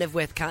of can't live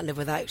with, can't live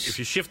without. If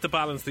you shift the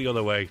balance the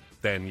other way,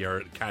 then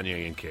you're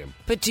Kanye and Kim.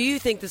 But do you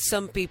think that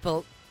some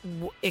people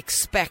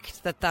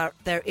expect that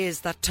there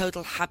is that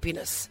total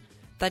happiness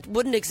that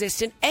wouldn't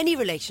exist in any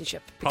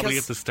relationship? Probably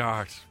at the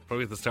start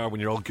when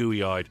you're all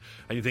gooey-eyed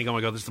and you think, oh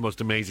my God, this is the most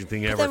amazing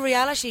thing ever. But then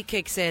reality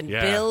kicks in. Yeah.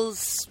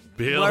 Bills,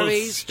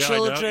 worries,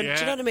 children. Yeah,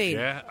 do you know what I mean?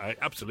 Yeah,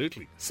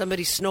 absolutely.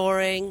 Somebody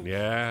snoring.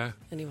 Yeah.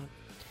 Anyone.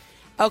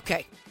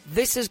 Okay,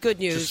 this is good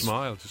news. Just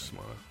smile.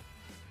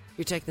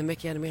 You're taking the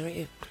mickey out of me, aren't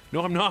you?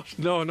 No, I'm not.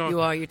 No.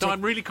 You are. No,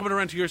 I'm really coming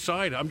around to your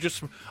side. I'm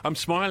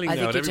smiling now at everybody.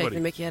 I think you're taking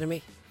the mickey out of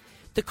me.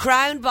 The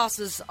Crown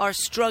bosses are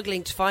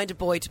struggling to find a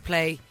boy to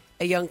play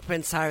a young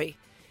Prince Harry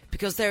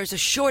because there is a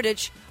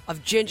shortage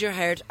of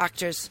ginger-haired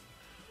actors.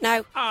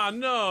 Now,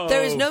 no.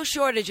 There is no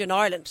shortage in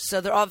Ireland, so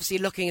they're obviously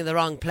looking in the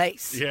wrong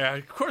place. Yeah,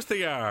 of course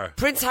they are.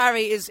 Prince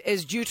Harry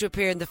is due to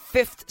appear in the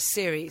 5th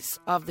series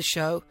of the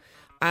show,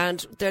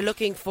 and they're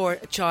looking for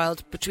a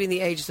child between the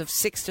ages of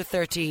 6 to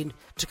 13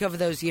 to cover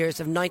those years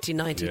of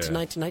 1990 to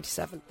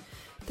 1997.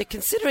 They're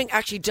considering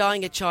actually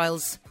dyeing a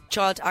child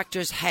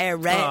actor's hair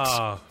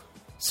red.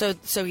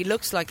 So he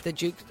looks like the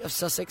Duke of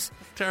Sussex.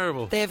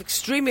 Terrible. They have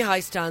extremely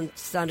high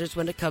standards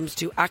when it comes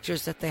to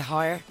actors that they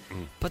hire,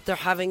 but they're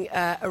having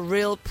a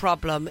real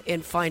problem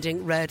in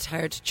finding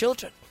red-haired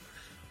children.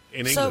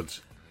 In England?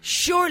 So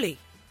surely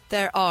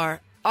there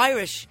are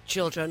Irish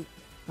children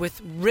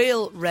with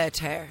real red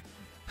hair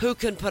who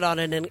can put on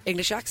an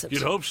English accent.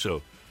 You'd hope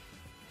so.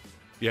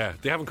 Yeah,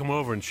 they haven't come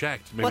over and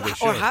checked. Maybe they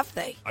should. Or have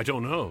they? I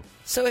don't know.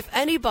 So if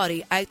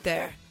anybody out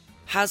there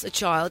has a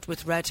child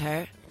with red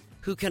hair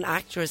who can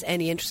act or has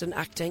any interest in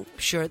acting, I'm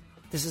sure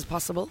this is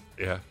possible.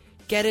 Yeah.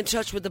 Get in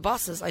touch with the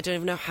bosses. I don't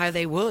even know how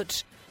they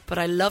would, but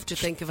I love to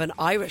think of an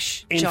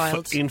Irish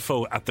child.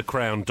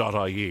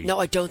 Info@thecrown.ie. No,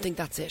 I don't think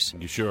that's it.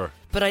 You sure?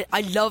 But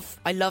I love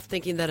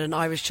thinking that an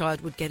Irish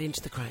child would get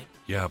into the Crown.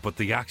 Yeah, but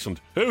the accent.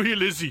 How are you,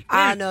 Lizzie?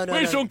 No.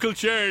 Where's Uncle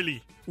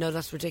Charlie? No,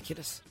 that's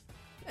ridiculous.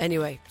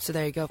 Anyway, so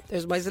there you go.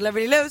 There's my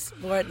Celebrity Loose.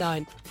 We're at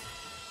 9.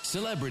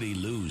 Celebrity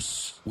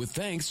Loose. With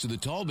thanks to the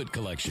Talbot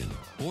Collection.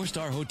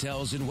 4-star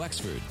hotels in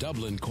Wexford,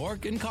 Dublin,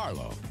 Cork, and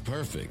Carlow.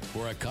 Perfect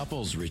for a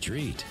couple's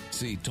retreat.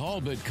 See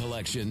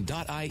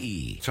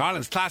talbotcollection.ie. It's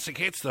Ireland's classic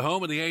hits, the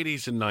home of the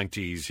 80s and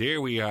 90s.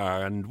 Here we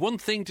are. And one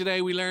thing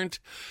today we learned,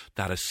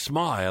 that a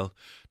smile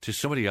to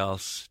somebody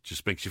else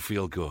just makes you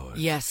feel good.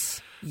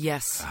 Yes.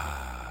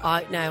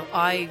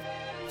 I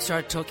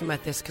started talking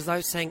about this because I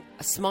was saying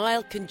a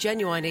smile can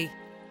genuinely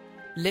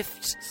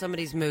lift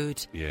somebody's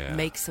mood,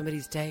 make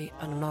somebody's day,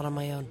 and I'm not on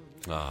my own.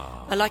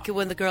 I like it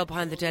when the girl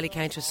behind the deli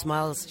counter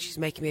smiles. She's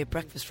making me a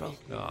breakfast roll,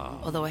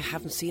 although I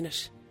haven't seen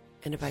it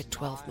in about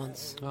 12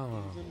 months.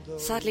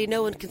 Sadly,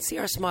 no one can see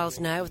our smiles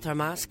now with our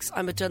masks.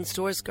 I'm a Dunnes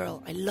Stores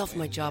girl. I love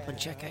my job on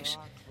checkout,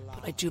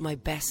 but I do my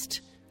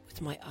best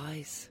with my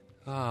eyes.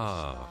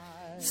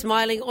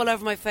 Smiling all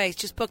over my face.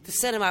 Just booked the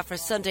cinema for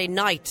Sunday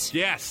night.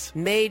 Yes.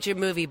 Major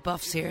movie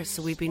buffs here,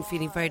 so we've been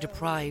feeling very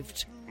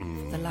deprived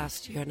for the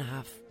last year and a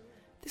half.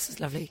 This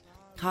is lovely.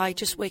 Hi,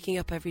 just waking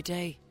up every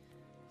day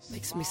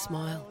makes me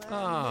smile.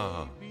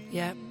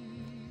 Yeah.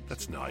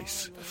 That's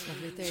nice. That's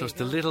lovely. So it's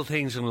the little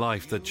things in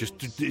life that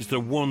just is the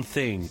one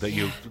thing that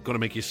you're going to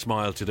make you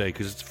smile today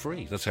because it's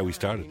free. That's how we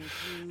started.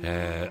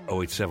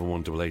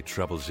 0871 88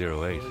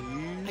 0008.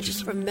 I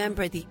just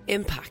remember the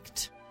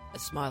impact a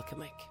smile can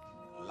make.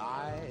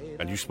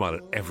 And you smile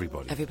at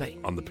everybody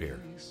on the pier.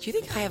 Do you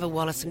think I have a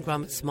Wallace and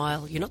Gromit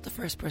smile? You're not the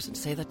first person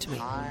to say that to me.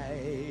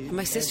 And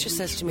my sister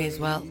says to me as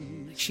well,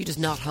 she does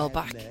not hold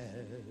back.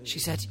 She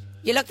said,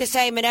 "You look the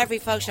same in every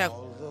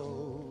photo."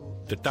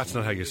 That's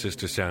not how your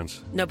sister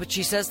sounds. No, but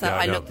she says that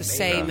I look the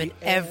same in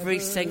every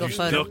single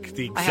photo. Look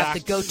the exact I have the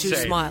go-to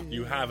same. smile.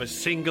 You have a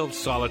single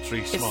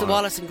solitary smile. It's the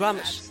Wallace and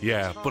Gromit.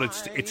 Yeah, but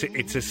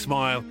it's a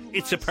smile.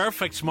 It's a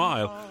perfect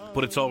smile,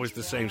 but it's always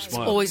the same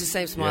smile. It's always the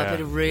same smile,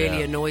 but it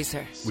really annoys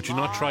her. Would you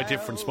not try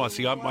different smiles?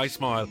 See, my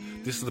smile,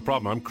 this is the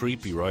problem. I'm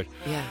creepy, right?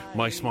 Yeah.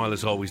 My smile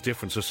is always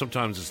different. So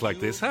sometimes it's like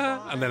this,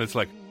 and then it's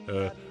like,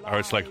 or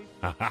it's like,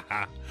 ha, ha,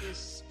 ha.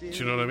 Do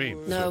you know what I mean?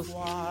 No.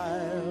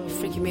 You're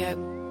freaking me out.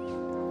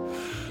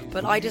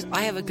 But I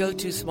have a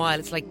go-to smile.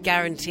 It's like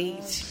guaranteed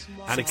And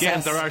success.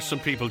 again, there are some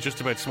people just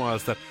about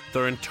smiles that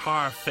their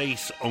entire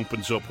face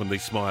opens up when they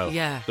smile.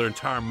 Yeah. Their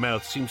entire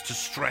mouth seems to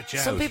stretch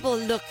out. Some people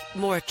look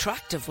more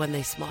attractive when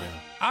they smile.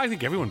 I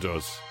think everyone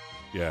does.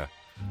 Yeah.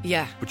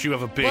 Yeah. But you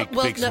have a big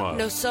smile.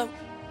 No,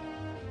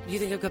 you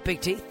think I've got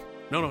big teeth?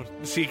 No.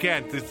 See,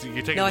 again, you're taking No,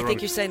 the I wrong...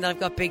 think you're saying that I've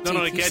got big teeth.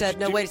 No, you again, said,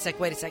 wait a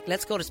sec.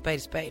 Let's go to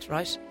spade,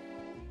 right?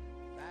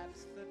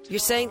 You're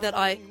saying that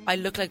I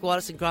look like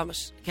Wallace and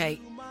Gromit.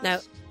 Okay. Now,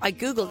 I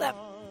Googled them.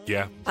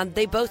 Yeah. And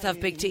they both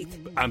have big teeth.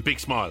 And big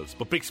smiles.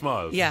 But big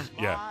smiles. Yeah.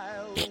 Yeah.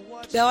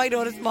 Now I know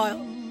how to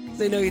smile.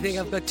 They know you think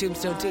I've got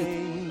tombstone teeth.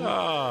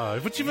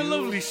 But you have a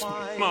lovely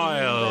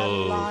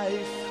smile.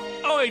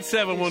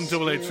 0871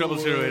 88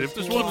 0008. If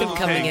there's one little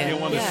thing you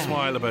want to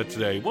smile about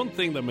today, one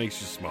thing that makes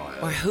you smile.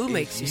 Or who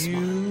makes you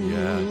smile.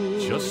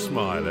 Yeah, just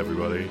smile,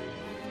 everybody.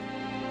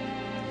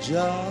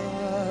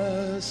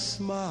 Just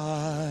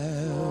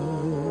smile.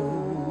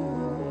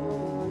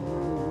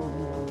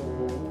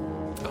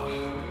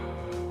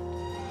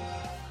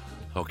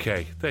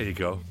 Okay, there you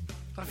go.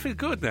 I feel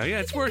good now. Yeah,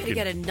 it's working. I'm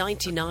going to get a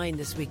 99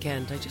 this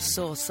weekend. I just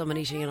saw someone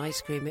eating an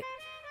ice cream.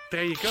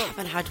 There you go. I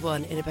haven't had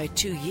one in about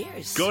 2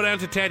 years. Go down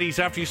to Teddy's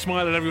after you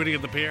smile at everybody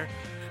at the pier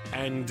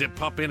and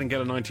pop in and get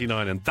a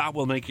 99, and that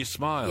will make you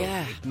smile.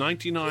 Yeah.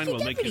 99 will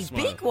make you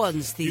smile. You can get really big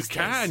ones these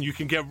days. You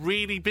can get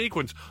really big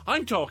ones.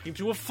 I'm talking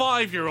to a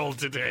 5-year-old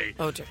today.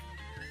 Oh, dear.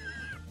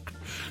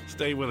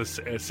 Stay with us.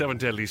 7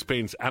 Deadly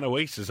Spins and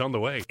Oasis on the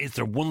way. Is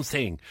there one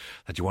thing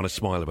that you want to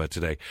smile about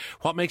today?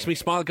 What makes me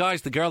smile,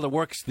 guys? The girl that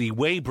works the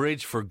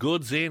weighbridge for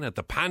goods in at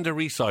the Panda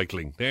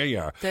Recycling. There you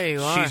are. There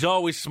you are. She's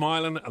always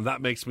smiling, and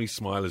that makes me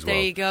smile as well.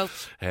 There you go.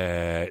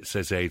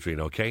 Says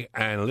Adrian, okay?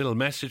 And a little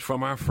message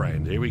from our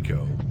friend. Here we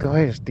go.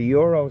 Guys, the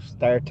Euros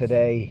start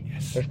today.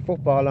 Yes. There's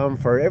football on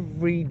for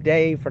every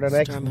day for the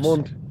next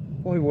month.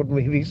 Why wouldn't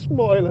we be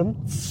smiling?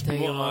 There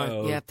you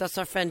are. Yeah, that's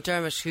our friend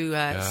Dermot who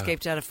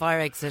escaped out of fire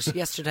exit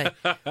yesterday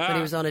when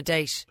he was on a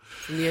date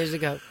some years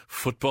ago.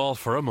 Football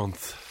for a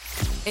month.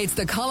 It's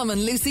the Colm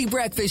and Lucy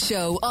Breakfast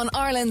Show on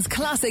Ireland's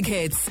classic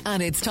hits,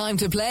 and it's time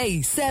to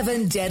play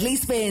 7 Deadly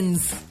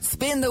Spins.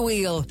 Spin the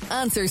wheel,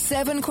 answer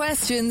 7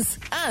 questions,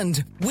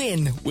 and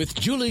win. With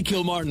Julie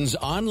Kilmartin's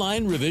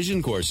online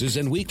revision courses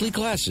and weekly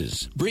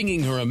classes,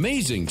 bringing her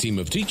amazing team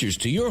of teachers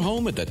to your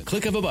home at the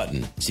click of a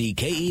button. See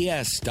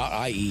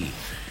KES.ie.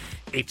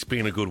 It's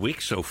been a good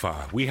week so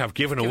far. We have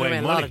given away money.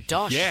 A lot of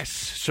dosh. Yes.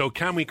 So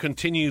can we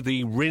continue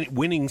the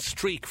winning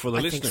streak for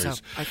the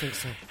listeners? I think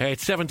so.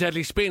 It's 7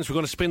 Deadly Spins. We're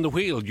going to spin the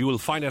wheel. You will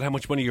find out how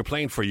much money you're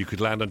playing for. You could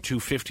land on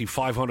 250,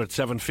 500,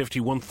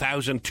 750,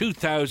 1,000,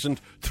 2,000,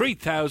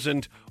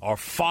 3,000 or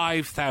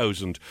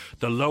 5,000.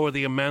 The lower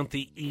the amount,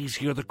 the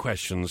easier the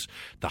questions.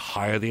 The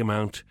higher the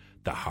amount,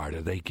 the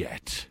harder they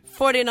get.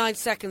 49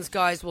 seconds,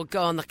 guys, will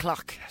go on the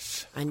clock.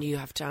 Yes. And you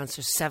have to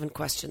answer 7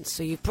 questions.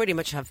 So you pretty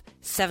much have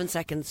 7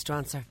 seconds to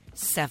answer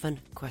 7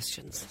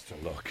 questions. Best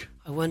of luck.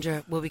 I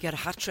wonder, will we get a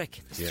hat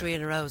trick? There's 3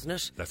 in a row, isn't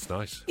it? That's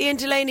nice. Ian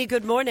Delaney,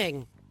 good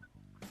morning.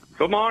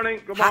 Good morning,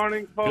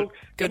 folks.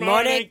 Good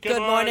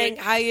morning.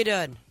 How you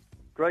doing?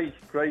 Great,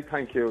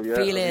 thank you. Yeah.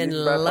 Feeling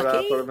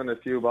lucky? I've been a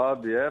few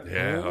bob, yeah.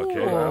 Yeah, okay.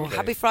 Okay.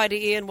 Happy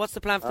Friday, Ian. What's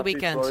the plan for the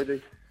weekend?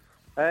 Friday.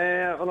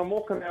 Well, I'm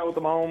working out at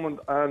the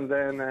moment, and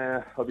then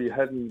I'll be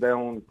heading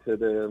down to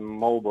the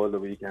mobile the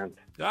weekend.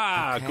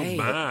 Good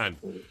man.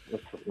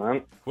 That's it,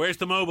 man. Where's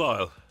the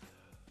mobile?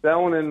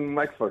 Down in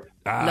Wexford.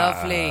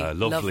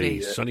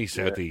 Lovely. Sunny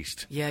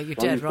southeast. Yeah, you're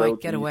dead right.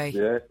 Get away.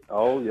 Yeah.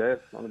 Oh, yeah.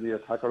 It's going to be a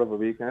cracker of a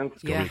weekend.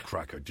 It's going to be a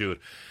cracker. Do it.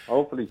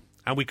 Hopefully.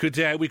 And we could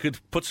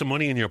put some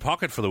money in your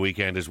pocket for the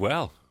weekend as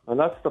well. And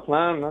that's the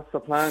plan,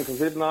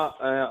 because if not,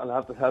 I'll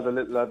have to have a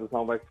little lad that's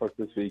on Wexford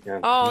this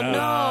weekend. Oh,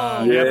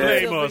 no. You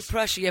blame us.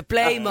 Pressure. You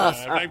blame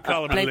us. Blame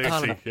Colm and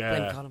Lucy.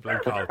 Blame Colm. Blame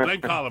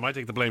Colm. I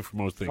take the blame for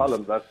most things.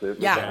 Colm, that's it.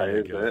 Yeah. That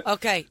is it.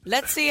 Okay,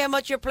 let's see how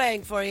much you're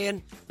playing for,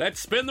 Ian. Let's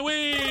spin the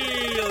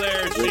wheel.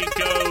 There she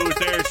goes.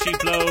 There she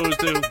blows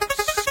the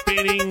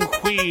spinning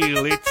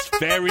wheel. It's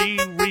very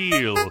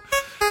real.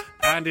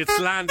 And it's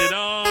landed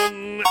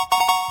on...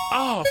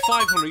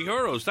 500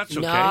 euros. That's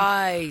okay.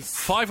 Nice.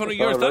 500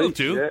 euros, that'll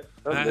do. Yeah,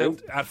 that'll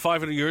do. At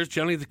 500 euros,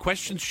 generally the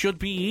questions should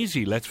be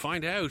easy. Let's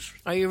find out.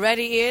 Are you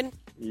ready, Ian?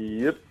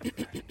 Yep.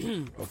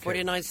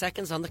 49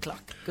 seconds on the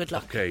clock. Good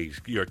luck. Okay,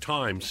 your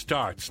time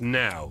starts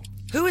now.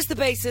 Who is the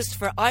bassist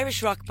for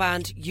Irish rock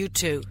band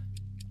U2?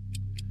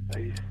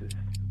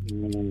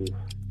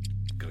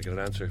 Gotta get an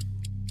answer.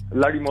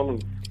 Larry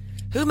Mullen.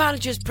 Who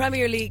manages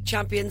Premier League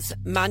champions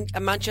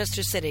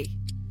Manchester City?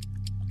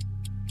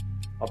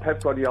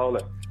 Pep Guardiola.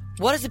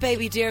 What is the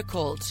baby deer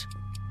called?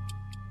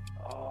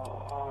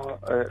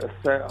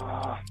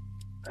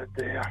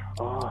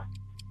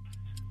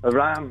 A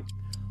ram.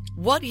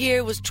 What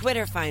year was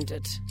Twitter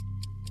founded?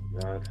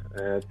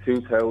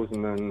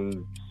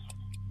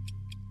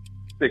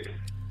 2006.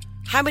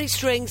 How many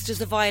strings does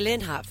the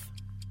violin have?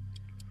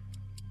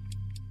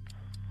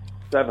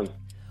 7.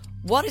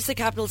 What is the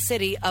capital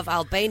city of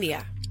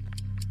Albania?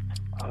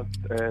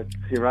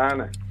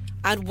 Tirana.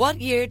 And what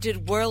year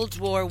did World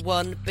War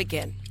I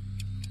begin?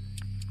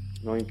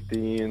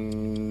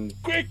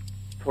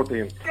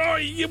 1913. Oh,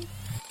 you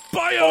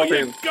bio!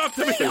 You got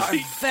to They are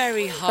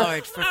very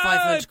hard for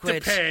 500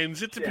 quid.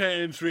 It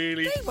depends,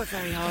 really. They were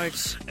very hard.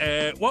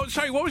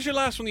 What was your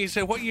last one you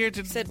said? What year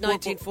did... Said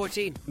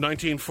 1914.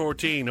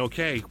 1914,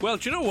 okay. Well,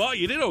 do you know what?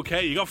 You did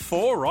okay. You got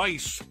 4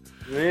 right.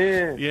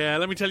 Yeah,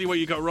 let me tell you what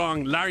you got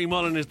wrong. Larry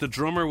Mullen is the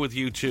drummer with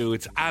U2.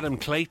 It's Adam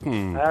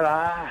Clayton.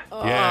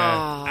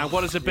 Yeah. And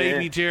what is a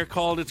baby deer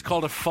called? It's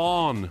called a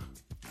fawn.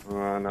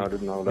 Oh, no, I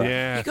didn't know that.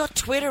 Yeah. You got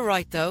Twitter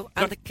right, though.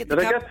 And Did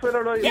I get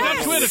Twitter right? You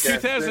got Twitter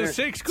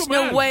 2006. Good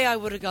man. No way I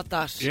would have got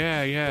that.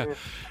 Yeah.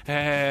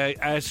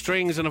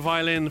 Strings and a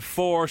violin,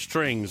 4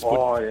 strings.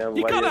 But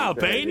you got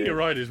Albania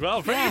right as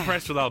well. Very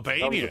impressed with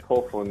Albania. That was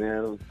a tough one,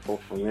 yeah.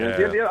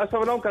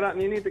 So I don't get that,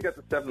 and you need to get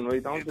the 7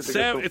 right, don't you?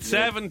 It's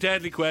 7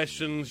 deadly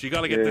questions. You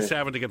got to get the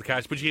 7 to get the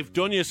cash. But you've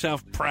done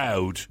yourself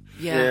proud.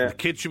 Yeah. The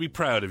kids should be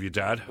proud of you,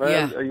 Dad.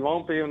 Well, you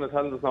won't be when the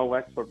tell there's no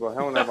Wexford, but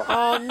however.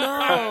 Oh,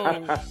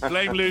 no.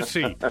 Blame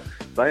Lucy.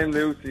 Blame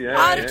Lucy,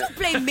 yeah. Don't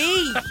blame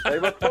me.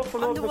 I'm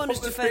the one who's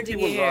defending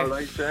you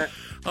here.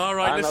 All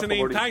right, listen,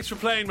 Ian, thanks for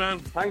playing, man.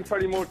 Thanks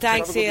very much.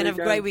 Thanks, Ian. Have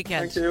a great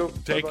weekend. Thank you.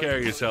 Take care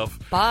of yourself.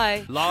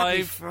 Bye.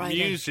 Live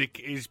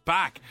music is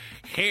back.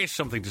 Here's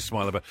something to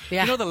smile about.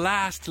 Yeah. You know, the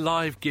last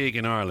live gig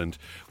in Ireland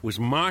was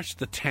March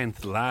the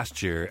 10th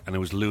last year, and it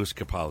was Lewis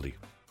Capaldi.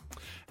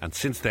 And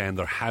since then,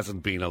 there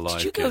hasn't been a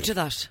live gig. Did you go to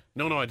that?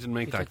 No, I didn't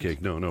make that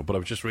gig. No, but I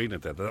was just reading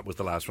it there. That was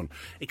the last one.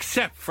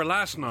 Except for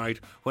last night,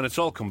 when it's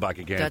all come back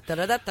again.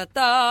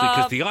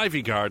 Because the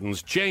Ivy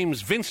Gardens,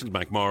 James Vincent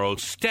McMorrow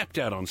stepped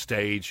out on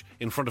stage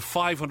in front of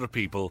 500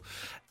 people.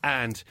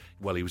 And,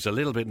 well, he was a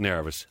little bit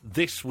nervous.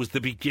 This was the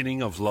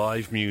beginning of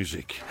live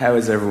music. How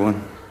is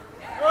everyone?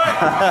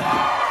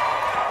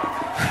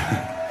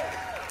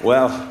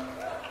 Well,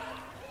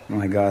 oh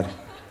my God.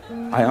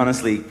 I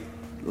honestly,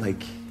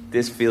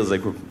 this feels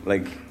like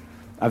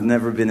I've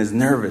never been as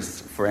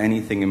nervous for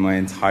anything in my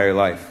entire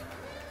life.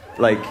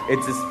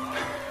 It's just,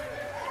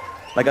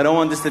 I don't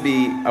want this to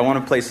be, I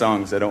want to play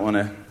songs. I don't want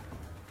to,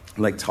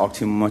 talk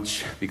too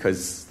much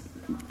because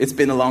it's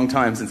been a long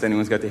time since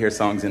anyone's got to hear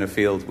songs in a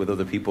field with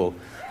other people.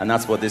 And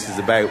that's what this is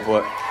about,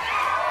 but,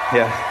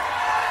 yeah.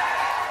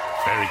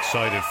 Very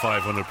excited,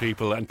 500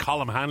 people. And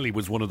Colm Hanley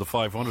was one of the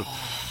 500.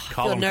 I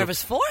feel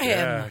nervous for him.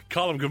 Yeah.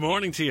 Colm, good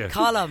morning to you.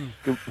 Colm.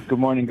 Good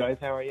morning, guys.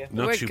 How are you?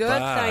 Not We're too good,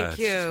 bad. thank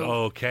you.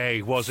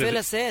 Okay. Fill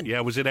us in.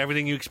 Yeah, was it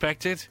everything you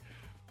expected?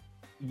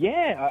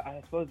 Yeah, I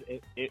suppose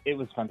it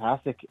was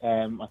fantastic.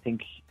 I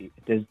think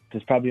there's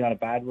probably not a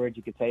bad word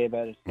you could say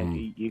about it.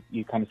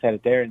 You kind of said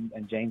it there,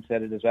 and James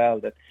said it as well,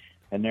 that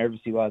how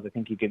nervous he was. I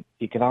think you could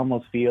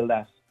almost feel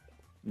that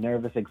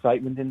nervous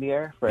excitement in the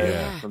air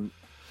from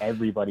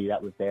everybody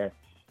that was there.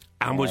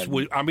 And were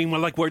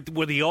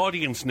the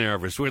audience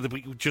nervous? Were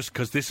they just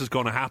because this is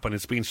going to happen?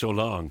 It's been so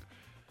long.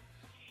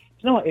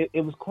 No,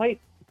 it was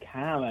quite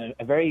calm,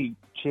 a very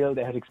chilled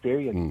out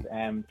experience.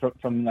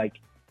 From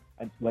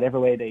whatever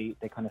way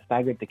they kind of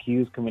staggered the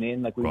queues coming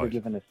in. Like we were Right.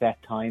 given a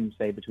set time,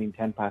 say between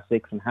 6:10 and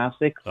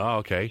 6:30. Oh,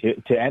 okay.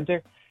 To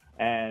enter.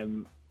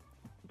 And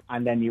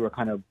then you were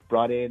kind of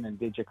brought in and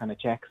did your kind of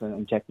checks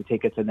and checked the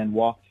tickets and then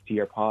walked to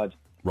your pod.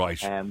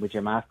 Right. With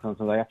your mask on and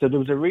stuff like that. So there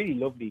was a really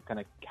lovely kind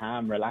of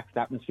calm, relaxed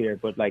atmosphere.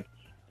 But like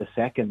the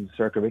second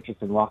Circa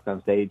Richardson walked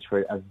on stage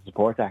as a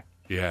support act,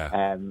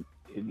 Yeah.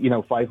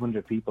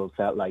 500 people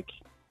felt like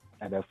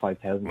about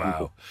 5,000 Wow.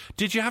 people.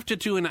 Did you have to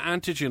do an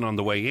antigen on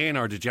the way in,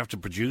 or did you have to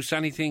produce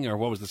anything, or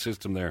what was the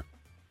system there?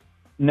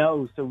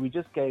 No, so we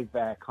just gave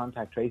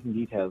contact tracing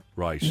details.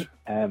 Right.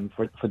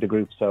 For the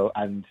group. So,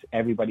 and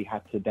everybody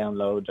had to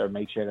download or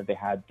make sure that they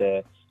had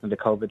the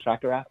COVID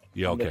tracker app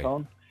on their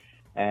phone.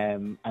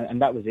 And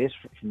that was it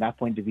from that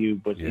point of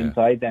view. But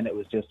inside, then it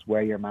was just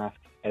wear your mask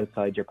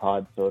outside your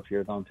pod. So if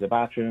you're going to the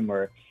bathroom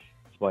or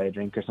to buy a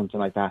drink or something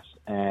like that,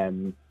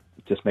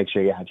 just make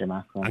sure you had your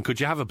mask on. And could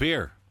you have a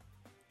beer?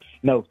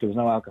 No, there was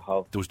no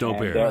alcohol. There was no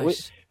beer.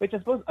 Which I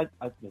suppose I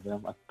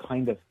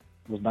kind of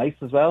was nice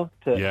as well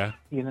to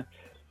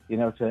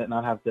to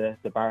not have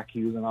the bar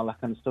queues and all that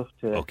kind of stuff.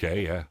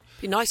 Okay, yeah.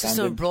 Be nice if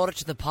someone brought it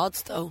to the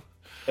pods, though.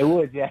 It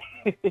would, yeah.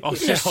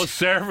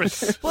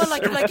 Service. Well,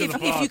 like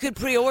if you could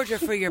pre-order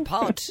for your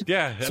pod.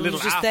 Yeah, a so little it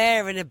was just app.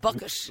 there in a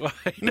bucket.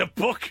 In a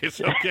bucket,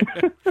 okay.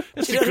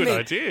 That's Do you a know good what I mean?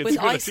 idea. With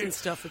ice and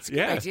stuff, it's a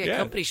good idea. Yeah.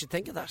 Companies should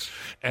think of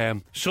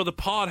that. So the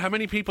pod, how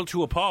many people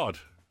to a pod?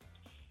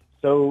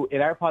 So in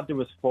our pod there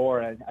was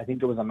 4, and I think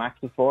there was a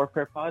max of 4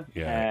 per pod.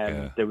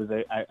 There was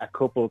a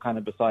couple kind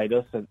of beside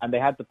us, and they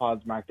had the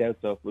pods marked out.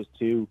 So if it was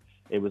 2,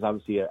 it was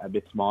obviously a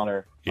bit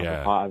smaller of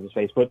a pod as a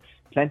space, but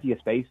plenty of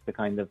space to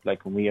kind of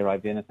like when we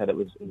arrived in. I said it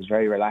was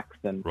very relaxed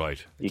and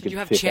you could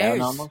have sit chairs?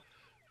 down almost.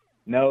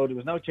 No, there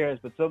was no chairs,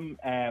 but some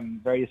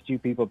very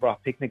astute people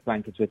brought picnic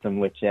blankets with them,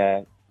 which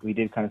we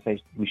did kind of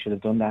say we should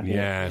have done that.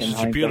 Yeah, in it's a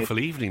hindsight. beautiful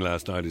evening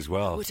last night as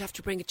well. We'd have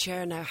to bring a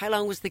chair now. How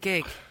long was the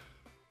gig?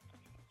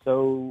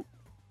 So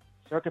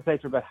Circa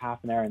played for about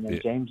half an hour, and then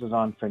James was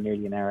on for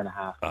nearly an hour and a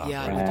half.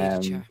 I would need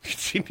a chair.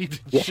 She needed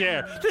a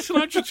chair. Listen,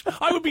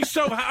 I would be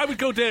I would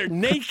go there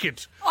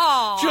naked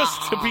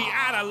just to be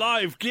at a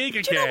live gig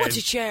again. Do you not want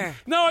a chair?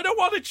 No, I don't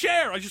want a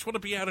chair. I just want to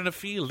be out in a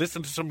field,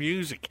 listen to some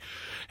music.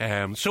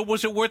 So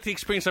was it worth the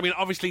experience? I mean,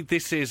 obviously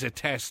this is a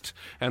test,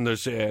 and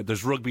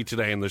there's rugby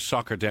today, and there's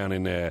soccer down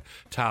in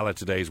Tala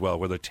today as well,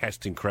 where they're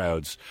testing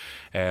crowds.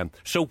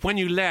 So when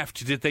you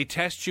left, did they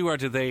test you, or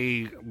did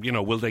they,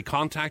 will they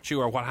contact you,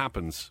 or what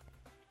happens?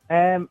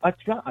 I'm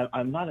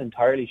not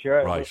entirely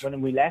sure. Right. When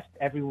we left,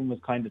 everyone was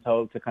kind of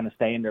told to kind of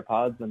stay in their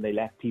pods, and they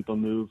let people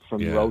move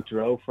from row to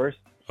row first.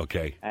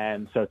 Okay.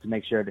 So to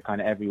make sure that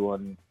kind of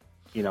everyone,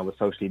 was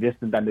socially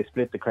distant, and they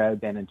split the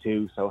crowd then in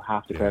 2, so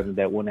half the crowd was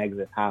at one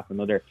exit, half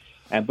another.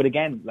 But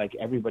again, like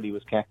everybody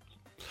was kept.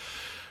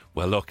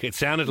 Well, look, it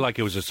sounded like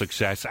it was a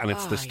success, and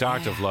it's the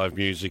start of live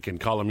music. And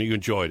Colm, you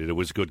enjoyed it. It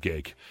was a good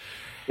gig.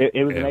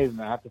 It was amazing.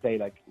 I have to say,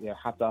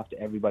 hats off to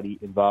everybody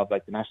involved,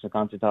 like the National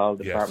Concert Hall,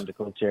 the Department of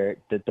Culture,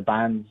 the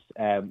bands,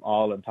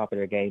 all on top of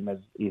their game, as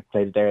you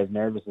played there as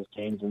nervous as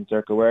James and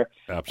Circa were.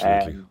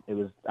 Absolutely. It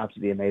was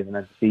absolutely amazing.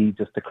 And to see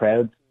just the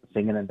crowd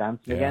singing and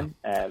dancing again.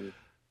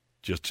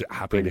 Just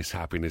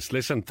happiness.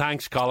 Listen,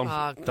 thanks,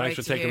 Colm. Thanks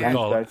for taking the Thanks,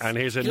 call. guys. And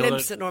here's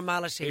Glimpse at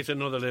normality. Here's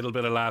another little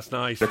bit of last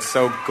night. It's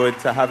so good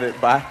to have it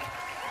back,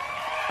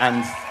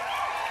 and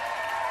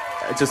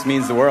it just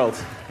means the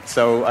world.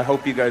 So I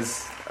hope you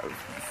guys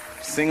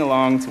sing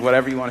along to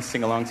whatever you want to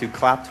sing along to,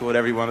 clap to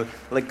whatever you want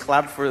to,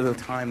 clap for the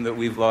time that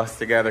we've lost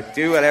together.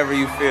 Do whatever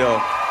you feel.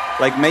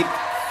 Make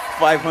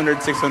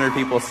 500, 600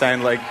 people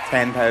sound like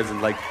 10,000.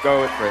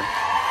 Go for it.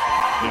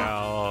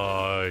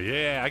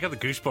 Yeah, I got the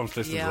goosebumps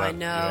listening to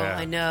that.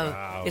 I know.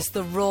 Wow. It's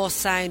the raw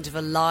sound of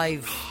a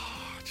live.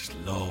 I just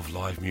love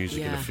live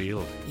music in a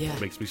field. Yeah.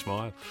 It makes me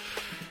smile.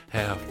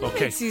 It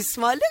Okay. makes you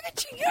smile. Look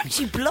at you. You're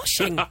actually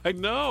blushing. I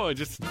know. I'm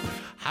just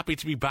happy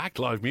to be back,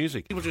 live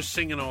music. People just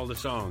singing all the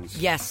songs.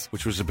 Yes.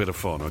 Which was a bit of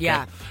fun, okay?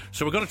 Yeah.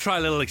 So we're going to try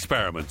a little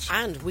experiment.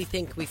 And we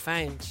think we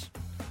found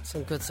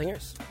some good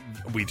singers.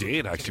 We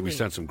did, actually. We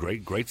found some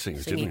great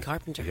singers, Singing didn't we?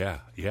 Carpenter. Yeah,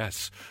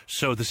 yes.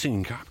 So the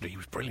Singing Carpenter, he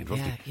was brilliant,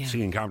 wasn't he? Yeah.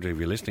 Singing Carpenter, if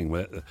you're listening,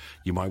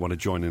 you might want to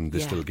join in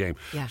this little game.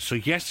 Yeah. So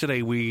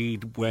yesterday we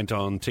went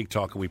on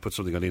TikTok and we put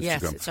something on Instagram.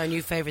 Yes, it's our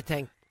new favourite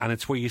thing. And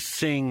it's where you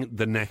sing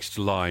the next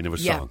line of a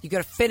Yeah, song. you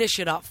got to finish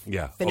it off.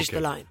 Yeah. Finish okay.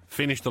 the line.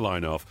 Finish the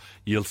line off.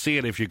 You'll see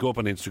it if you go up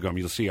on Instagram.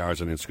 You'll see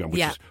ours on Instagram,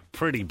 which is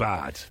pretty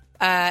bad.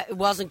 It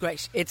wasn't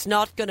great. It's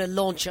not going to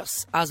launch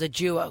us as a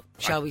duo,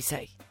 shall we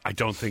say. I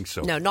don't think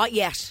so. No, not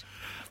yet.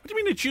 What do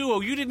you mean a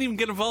duo? You didn't even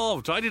get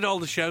involved. I did all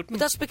the shouting. But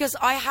that's because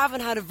I haven't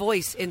had a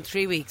voice in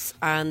 3 weeks,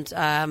 and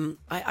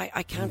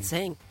I can't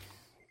sing.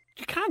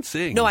 You can't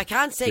sing. No, I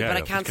can sing, but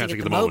I can't sing at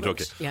the moment.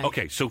 Okay. Yeah.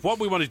 Okay, so what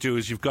we want to do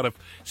is you've got to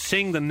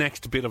sing the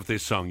next bit of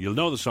this song. You'll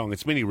know the song.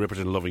 It's Minnie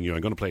Riperton, Loving You.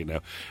 I'm going to play it now.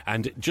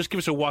 And just give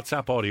us a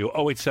WhatsApp audio,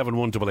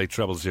 0871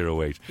 88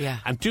 0008. Yeah.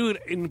 And do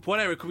it in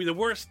whatever. It could be the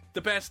worst, the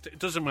best. It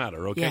doesn't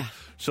matter, okay? Yeah.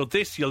 So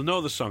this, you'll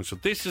know the song. So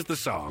this is the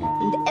song.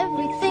 And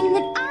everything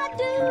that I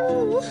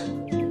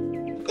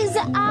do is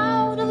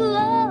out of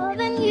love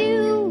and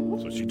you.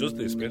 So it's she does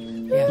this bit.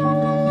 Yeah.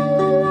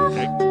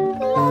 Okay.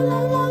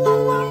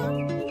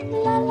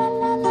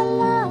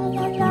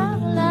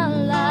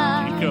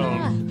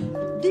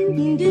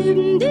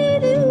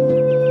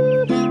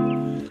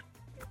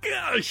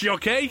 Is she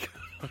okay?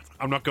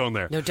 I'm not going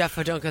there. No, Jeff,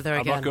 I don't go there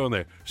again. I'm not going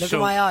there. Look at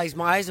my eyes.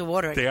 My eyes are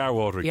watering. They are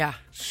watering. Yeah.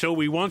 So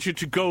we want you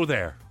to go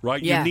there,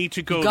 right? Yeah. You need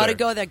to go You there. got to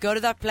go there. Go to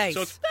that place.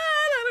 So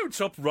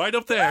it's up, right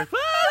up there.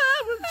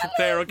 It's up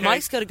there, okay?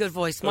 Mike's got a good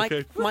voice. Mike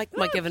might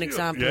give an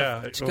example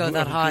to go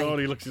that high. God,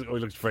 he looks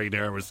very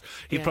nervous.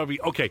 He'd probably...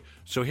 Okay,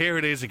 so here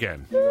it is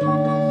again.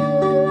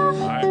 All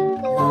right.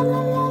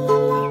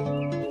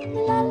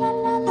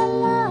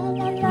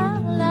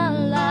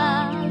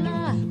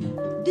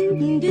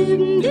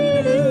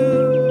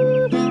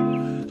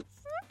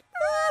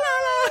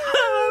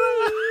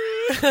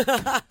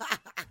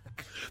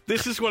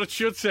 This is what it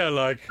should sound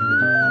like.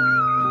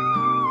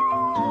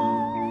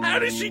 How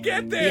did she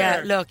get there?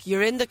 Yeah, look,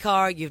 you're in the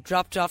car, you've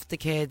dropped off the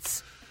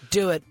kids.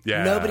 Do it.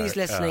 Yeah, Nobody's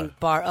listening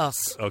bar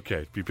us.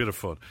 Okay, be a bit of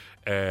fun.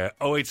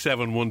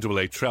 087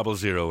 188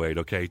 0008,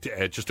 okay?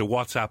 Just a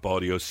WhatsApp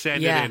audio.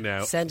 Send it in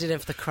now. Send it in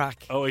for the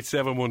crack.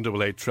 087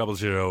 188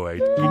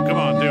 0008. Come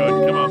on, do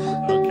it. Come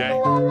on.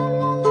 Okay.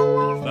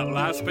 It's that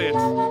last bit.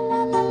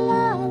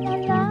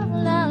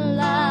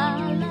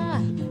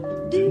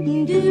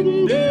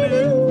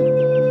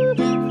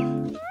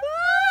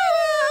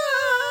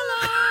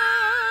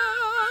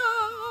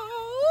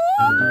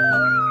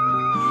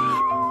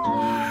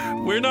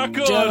 We're not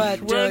good.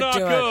 We're not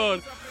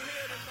good.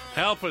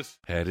 Help us.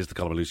 It is the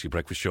Colm and Lucy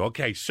Breakfast Show.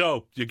 Okay,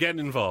 so you're getting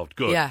involved.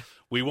 Good. Yeah.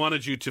 We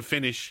wanted you to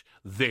finish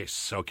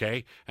this,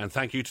 okay? And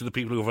thank you to the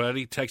people who've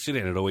already texted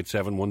in at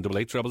 087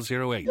 188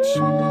 0008.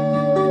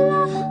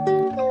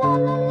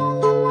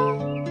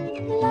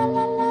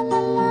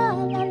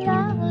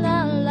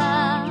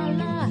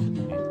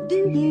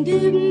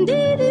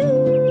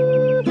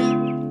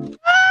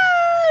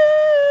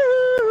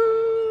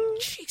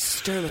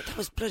 Jeez, Dermot, that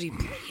was bloody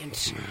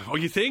brilliant. Oh,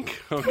 you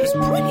think? Okay. That was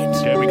brilliant.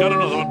 Okay, we got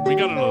another one.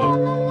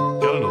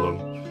 Got another one.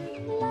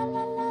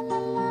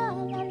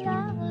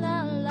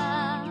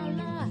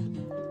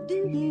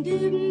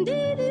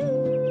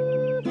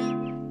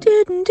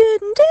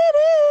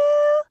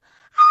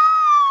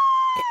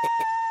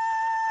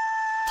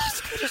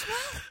 That's good as well.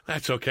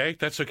 That's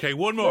okay.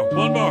 One more.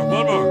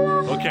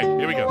 Okay,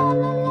 here we go.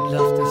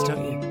 Love this,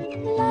 don't you?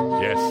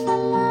 Yes.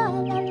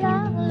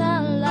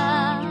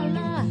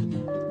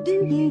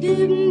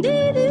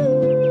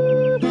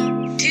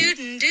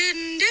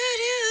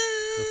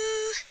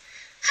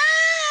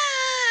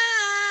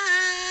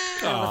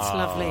 Oh, that's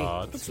lovely.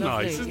 That's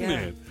lovely, nice, isn't yeah.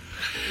 it?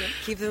 Yeah,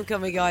 keep them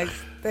coming, guys.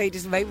 They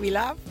just make me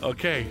laugh.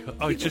 Okay,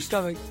 I just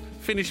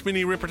finished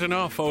Minnie Ripperton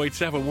off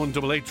 087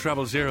 188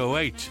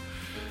 0008.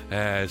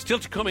 Still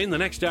to come in the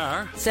next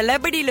hour.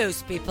 Celebrity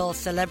Loose, people.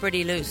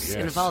 Celebrity Loose. Yes.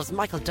 It involves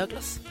Michael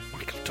Douglas.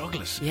 Michael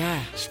Douglas.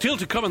 Yeah. Still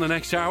to come in the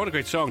next hour. What a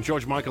great song.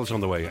 George Michael's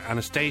on the way.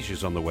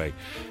 Anastasia's on the way.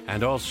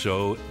 And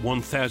also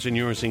 1,000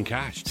 euros in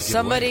cash. To give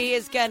Somebody away.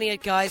 is getting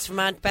it, guys, from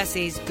Aunt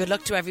Bessie's. Good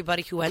luck to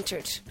everybody who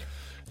entered.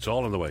 It's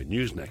all on the way.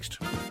 News next.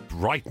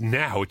 Right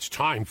now, it's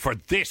time for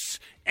this.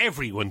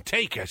 Everyone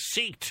take a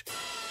seat.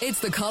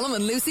 It's the Colm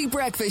and Lucy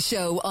Breakfast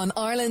Show on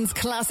Ireland's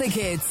Classic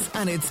Hits.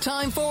 And it's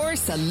time for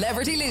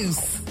Celebrity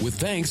Loose. With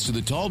thanks to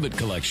the Talbot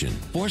Collection.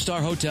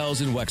 4-star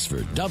hotels in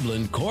Wexford,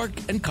 Dublin, Cork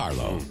and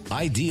Carlow.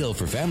 Ideal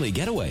for family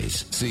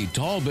getaways. See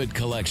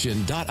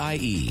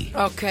talbotcollection.ie.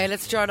 Okay,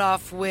 let's start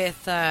off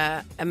with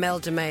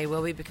Imelda May,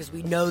 will we? Because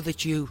we know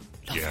that you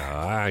love her.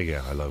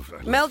 I love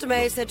Imelda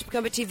May is said to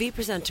become a TV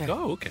presenter.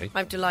 Oh, okay.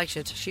 I'm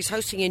delighted. She's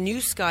hosting a new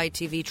Sky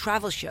TV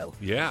travel show.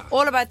 Yeah.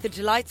 All about the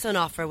delights on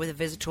offer with a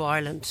visit to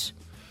Ireland.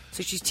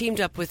 So she's teamed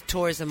up with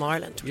Tourism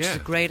Ireland, which is a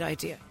great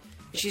idea.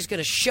 She's going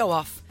to show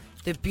off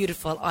the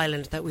beautiful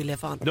island that we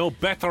live on. No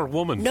better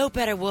woman. No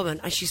better woman.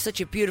 And she's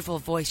such a beautiful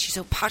voice. She's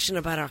so passionate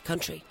about our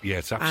country.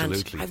 Yes,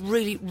 absolutely. And I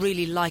really,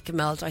 really like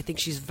Imelda. I think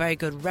she's a very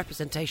good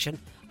representation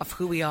of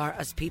who we are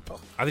as people.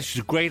 I think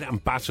she's a great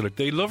ambassador.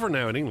 They love her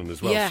now in England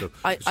as well. Yeah, so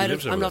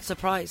I'm not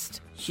surprised.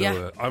 So,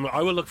 yeah.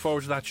 I will look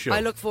forward to that show. I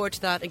look forward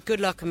to that, and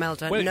good luck,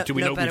 Imelda. Well, no,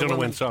 we don't know woman.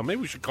 when it's on.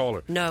 Maybe we should call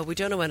her. No, we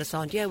don't know when it's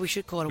on. Yeah, we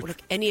should call her. Well,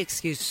 look, any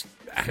excuse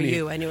for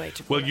you anyway.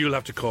 To well, you'll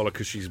have to call her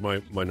because she's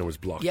my number's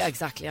blocked. Yeah,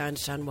 exactly. I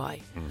understand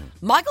why.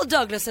 Michael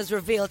Douglas has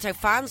revealed how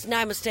fans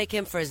now mistake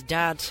him for his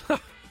dad.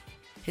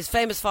 His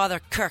famous father,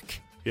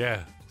 Kirk.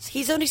 Yeah.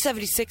 He's only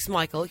 76,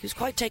 Michael. He was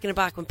quite taken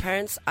aback when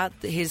parents at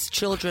his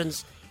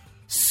children's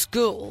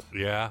school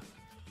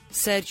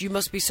said, "You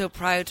must be so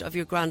proud of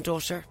your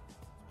granddaughter."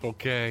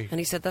 Okay. And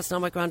he said, "That's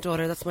not my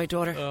granddaughter, that's my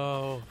daughter."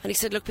 Oh. And he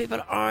said, "Look,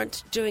 people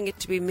aren't doing it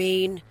to be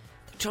mean.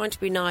 They're trying to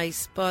be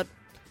nice, but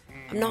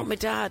I'm not my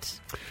dad."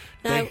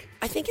 Now,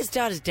 I think his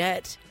dad is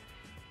dead.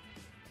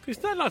 Is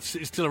that not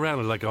still around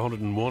at like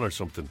 101 or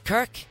something?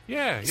 Kirk?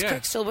 Yeah, Is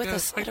Kirk still with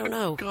us? I don't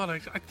know. God,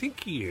 I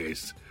think he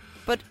is.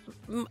 But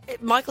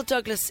Michael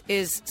Douglas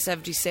is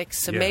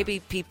 76, so maybe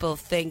people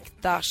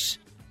think that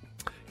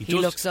He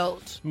looks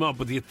old. No,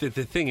 but the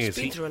thing is,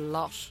 he's been through a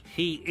lot.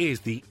 He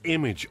is the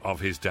image of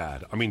his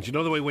dad. I mean, do you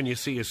know the way when you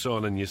see his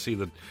son and you see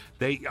that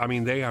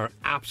they are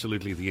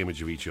absolutely the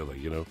image of each other,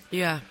 you know?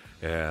 Yeah.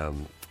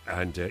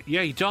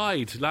 He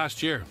died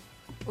last year.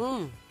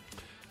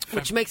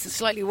 Which makes it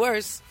slightly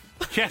worse.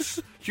 Yes,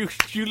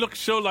 you look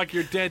so like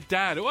your dead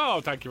dad.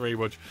 Oh, thank you very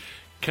much.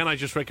 Can I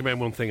just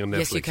recommend one thing on Netflix?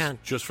 Yes, you can.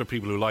 Just for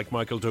people who like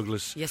Michael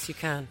Douglas. Yes, you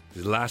can.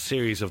 The last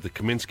series of The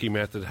Kominsky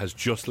Method has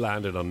just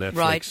landed on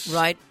Netflix.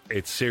 Right.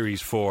 It's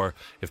series 4.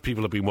 If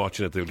people have been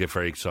watching it, they'll get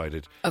very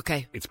excited.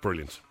 Okay. It's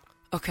brilliant.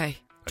 Okay.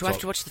 Do I have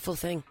to watch the full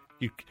thing?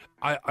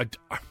 I'd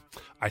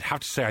have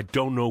to say I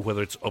don't know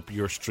whether it's up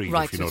your street.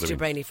 Right, if you know it's what too I mean.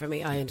 brainy for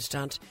me. I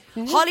understand.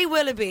 Holly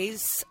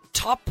Willoughby's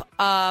top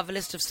of a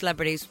list of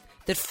celebrities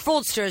that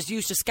fraudsters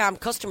used to scam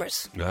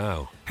customers.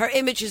 Wow. Her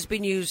image has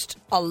been used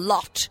a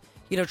lot.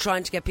 You know,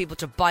 trying to get people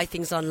to buy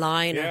things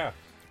online. Yeah.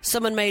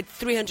 Someone made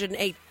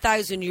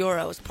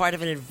 €308,000 as part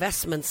of an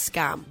investment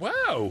scam.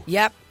 Wow.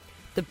 Yep.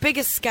 The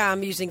biggest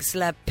scam using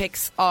celeb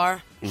pics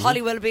are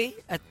Holly Willoughby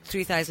at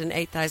 3,000,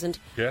 8,000.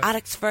 Yeah.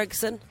 Alex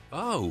Ferguson.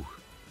 Oh.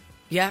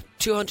 Yeah,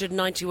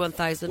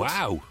 291,000.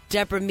 Wow.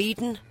 Deborah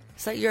Meaden.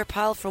 Is that your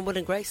pal from Will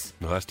and Grace?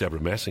 No, that's Deborah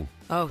Messing.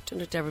 Oh, don't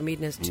know Deborah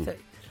Meaden is.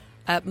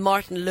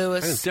 Martin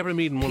Lewis. And Deborah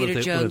Meaden, one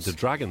of the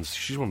dragons.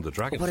 She's one of the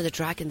dragons. One of the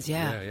dragons,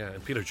 yeah. Yeah.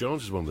 And Peter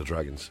Jones is one of the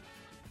dragons.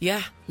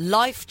 Yeah.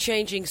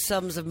 Life-changing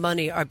sums of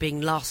money are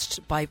being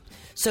lost by...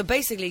 So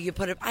basically, you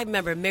put it... I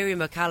remember Miriam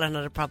McCallum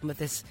had a problem with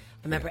this.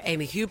 I remember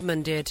Amy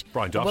Huberman did.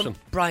 Brian Dobson.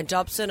 Brian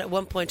Dobson. At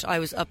one point, I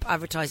was up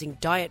advertising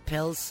diet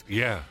pills.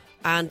 Yeah.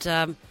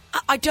 And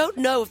I don't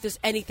know if there's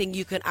anything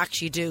you can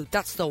actually do.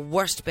 That's the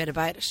worst bit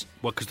about it.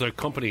 Well, because there are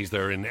companies,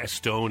 they're in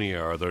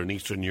Estonia or they're in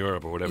Eastern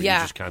Europe or whatever. Yeah.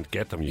 You just can't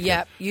get them.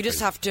 You just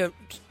have to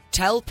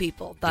tell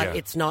people that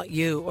it's not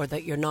you or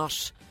that you're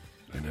not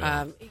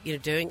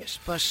doing it.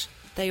 But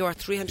they are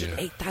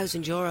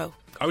 €308,000.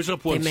 I was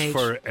up once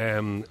for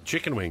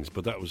chicken wings,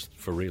 but that was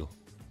for real.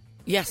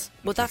 Yes.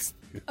 Well, that's...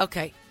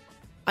 Okay.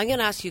 I'm going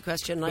to ask you a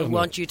question, and I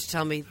want you to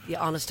tell me the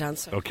honest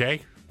answer.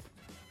 Okay.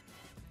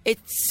 It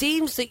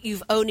seems that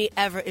you've only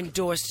ever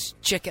endorsed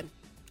chicken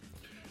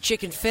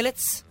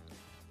fillets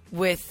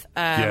with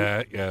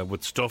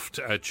with stuffed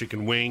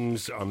chicken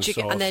wings on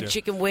chicken, sauce, and then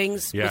chicken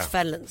wings with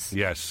felons.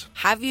 Yes.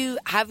 Have you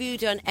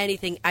done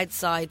anything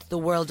outside the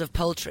world of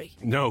poultry?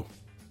 No,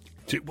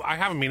 I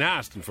haven't been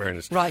asked. In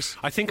fairness, right?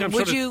 I think I'm.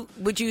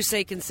 Would you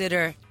say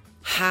consider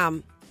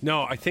ham?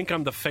 No, I think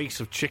I'm the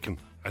face of chicken.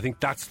 I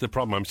think that's the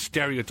problem. I'm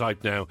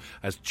stereotyped now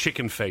as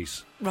chicken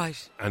face.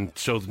 Right. And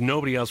so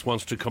nobody else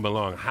wants to come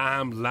along.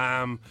 Ham,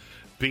 lamb,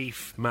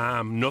 beef,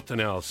 ma'am, nothing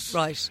else.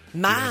 Right.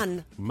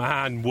 Man,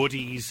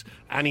 Woodies,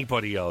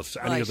 anybody else,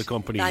 any other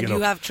company. And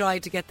you have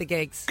tried to get the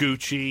gigs.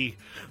 Gucci.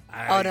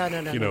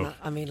 No.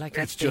 I mean, like,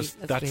 let's be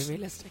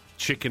realistic.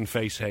 Chicken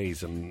face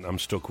haze, and I'm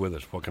stuck with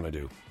it. What can I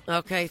do?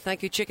 Okay,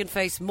 thank you, Chicken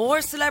Face.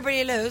 More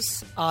Celebrity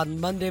Loose on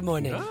Monday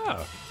morning.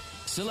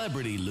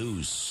 Celebrity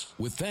Loose,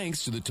 with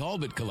thanks to the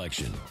Talbot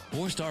Collection.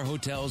 4-star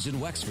hotels in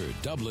Wexford,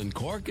 Dublin,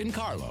 Cork, and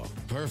Carlow.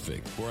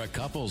 Perfect for a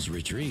couple's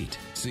retreat.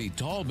 See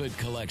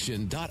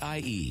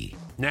talbotcollection.ie.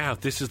 Now,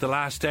 this is the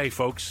last day,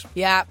 folks.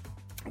 Yeah.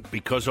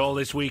 Because all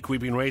this week we've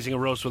been raising a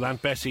roast with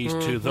Aunt Bessie's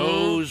to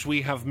those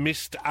we have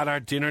missed at our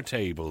dinner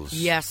tables.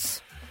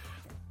 Yes.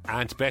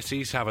 Aunt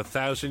Bessie's have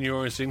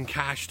 €1,000 in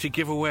cash to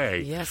give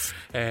away. Yes.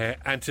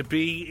 And to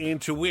be in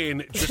to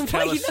win, just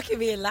tell us... Why are you looking at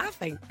me and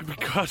laughing?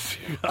 Because...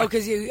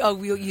 Because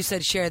you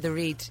said share the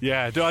read.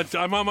 Yeah,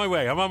 I'm on my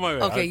way.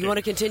 Okay, you want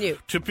to continue?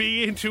 To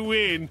be in to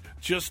win,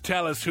 just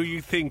tell us who you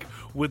think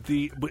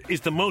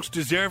is the most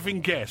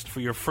deserving guest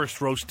for your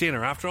first roast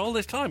dinner after all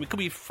this time. It could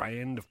be a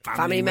friend, a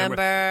family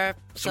member,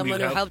 someone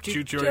who helped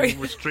you during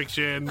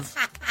restrictions.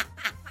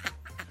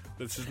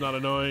 This is not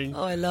annoying.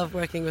 Oh, I love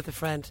working with a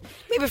friend.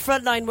 Maybe a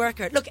frontline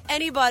worker. Look,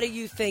 anybody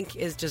you think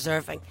is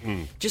deserving.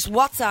 Just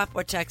WhatsApp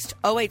or text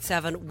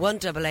 087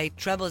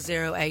 188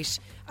 0008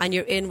 and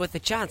you're in with a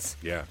chance.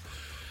 Yeah.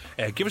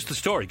 Give us the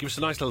story. Give us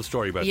a nice little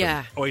story about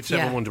them.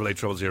 087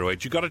 188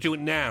 0008. You've got to do it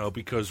now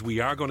because we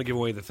are going to give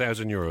away the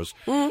 €1,000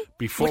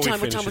 before we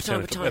finish what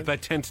time?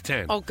 About 10 to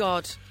 10. Oh,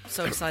 God.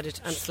 So excited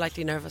and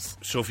slightly nervous.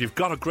 So if you've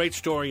got a great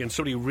story and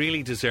somebody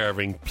really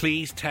deserving,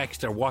 please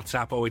text or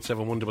WhatsApp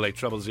 087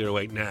 188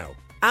 0008 now.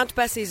 Aunt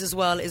Bessie's as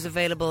well is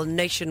available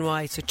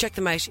nationwide, so check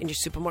them out in your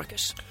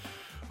supermarket.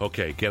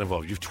 Okay, get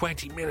involved. You've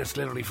 20 minutes,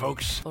 literally,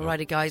 folks.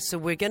 Alrighty, guys. So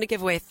we're going to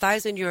give away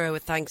 €1,000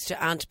 with thanks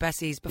to Aunt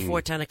Bessie's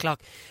before 10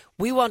 o'clock.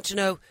 We want to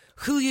know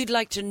who you'd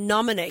like to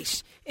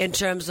nominate in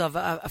terms of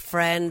a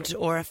friend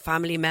or a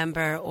family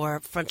member or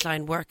a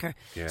frontline worker.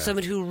 Yeah.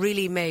 Someone who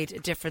really made a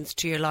difference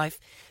to your life.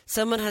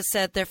 Someone has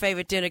said their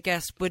favourite dinner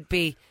guest would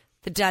be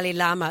the Dalai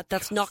Lama.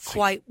 That's not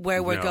quite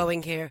where we're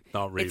going here.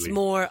 Not really. It's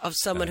more of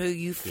someone who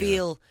you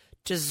feel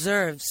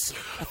deserves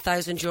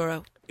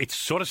 €1,000. It's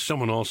sort of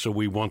someone also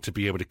we want to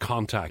be able to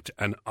contact,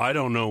 and I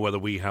don't know whether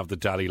we have the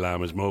Dalai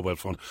Lama's mobile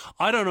phone.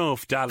 I don't know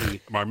if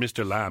Dalai or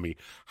Mr. Lamy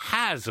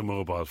has a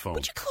mobile phone.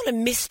 Would you call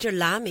him Mr.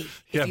 Lamy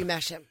if you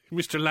met him?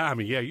 Mr.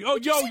 Lamy, yeah. Oh,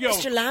 yo.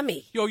 Mr.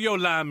 Lamy. Yo,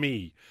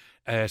 Lamy.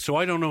 So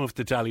I don't know if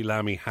the Dalai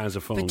Lama has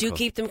a phone But do call.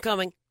 keep them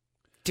coming.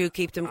 Do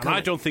keep them And coming.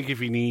 I don't think if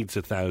he needs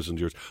 1,000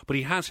 euros. But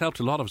he has helped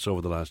a lot of us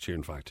over the last year,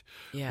 in fact,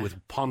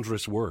 with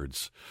ponderous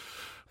words.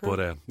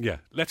 But, yeah,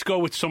 let's go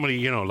with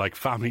somebody, like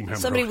family member.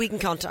 Somebody we can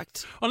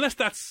contact. Unless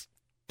that's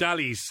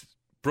Dali's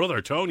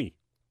brother, Tony.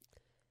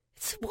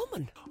 It's a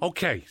woman.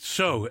 Okay,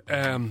 so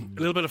a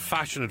little bit of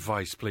fashion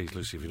advice, please,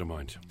 Lucy, if you don't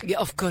mind. Yeah,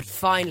 oh, good,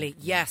 finally,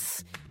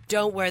 yes.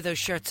 Don't wear those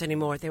shirts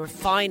anymore. They were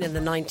fine in the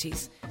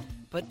 90s.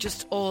 But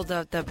just all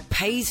the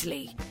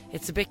paisley,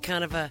 it's a bit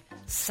kind of a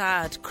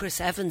sad Chris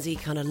Evans-y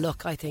kind of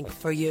look, I think,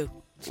 for you.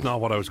 It's not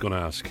what I was going to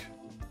ask.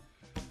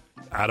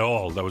 At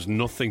all. There was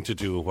nothing to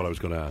do with what I was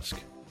going to ask.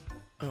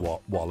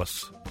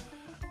 Wallace.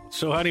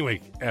 So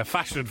anyway,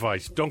 fashion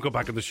advice. Don't go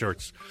back on the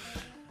shirts.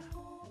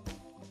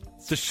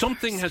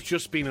 Something has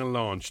just been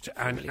launched,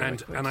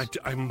 and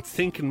I'm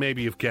thinking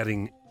maybe of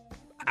getting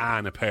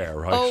Anne a pair,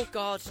 right? Oh,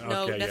 God,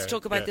 no. Okay, Let's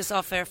talk about this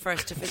off air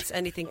first, if it's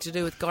anything to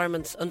do with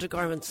garments,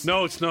 undergarments.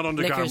 No, it's not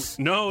undergarments.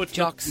 No, it's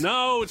jocks.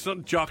 No, it's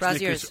not jocks.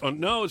 Brassiers. Knickers.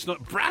 No, it's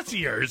not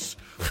brassiers.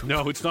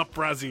 No, it's not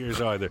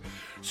brassiers either.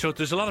 So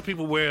there's a lot of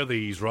people wear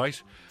these,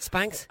 right?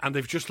 Spanx? And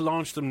they've just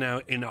launched them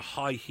now in a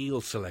high heel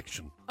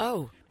selection.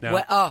 Oh.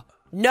 Now,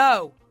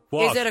 No.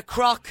 What? Is it a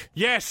croc?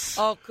 Yes.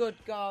 Oh, good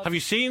God. Have you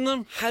seen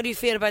them? How do you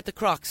feel about the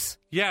Crocs?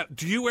 Yeah.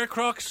 Do you wear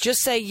Crocs? Just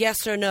say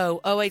yes or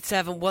no.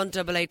 087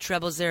 188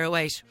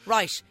 0008.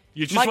 Right.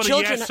 You just My want a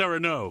children yes or a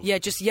no? Yeah,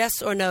 just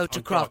yes or no to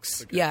On Crocs.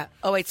 Crocs, okay. Yeah.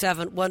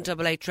 087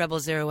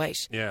 188 0008.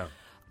 Yeah.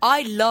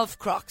 I love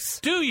Crocs.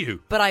 Do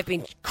you? But I've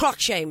been croc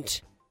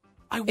shamed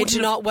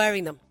into not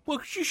wearing them. Well,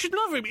 you should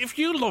love them if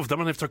you love them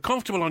and if they're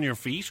comfortable on your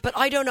feet. But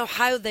I don't know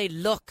how they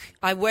look.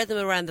 I wear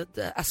them around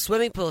a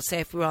swimming pool,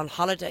 say, if we were on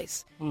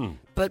holidays.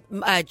 But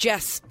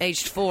Jess,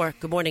 aged 4,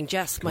 good morning,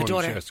 Jess, my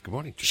daughter. Jess. Good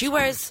morning, Jess. She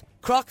wears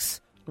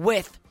Crocs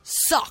with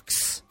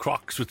socks.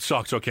 Crocs with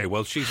socks. Okay,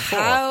 well, she's 4.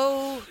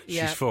 How?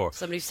 Yeah, she's 4.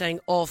 Somebody's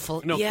saying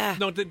awful. No, yeah.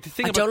 no. The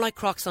thing I don't like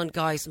Crocs on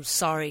guys. I'm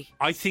sorry.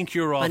 I think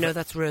you're of I know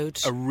that's rude.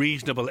 a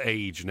reasonable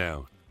age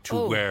now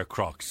to wear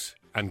Crocs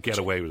and get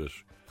away with it.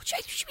 What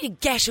should we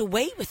get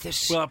away with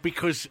it? Well,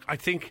 because I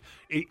think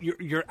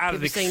you're at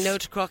People saying no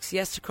to Crocs,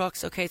 yes to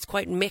Crocs. Okay, it's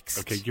quite mixed.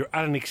 Okay, you're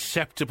at an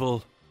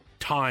acceptable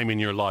time in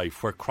your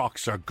life where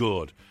Crocs are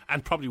good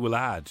and probably will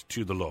add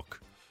to the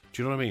look.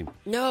 Do you know what I mean?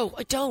 No,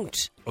 I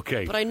don't.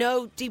 Okay. But I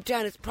know deep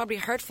down it's probably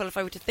hurtful if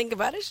I were to think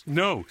about it.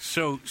 No.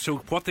 So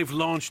what they've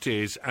launched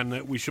is,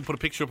 and we should put a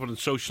picture up on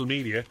social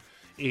media,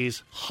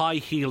 is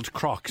high-heeled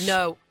Crocs.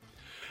 No.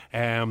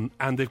 And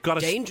they've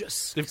got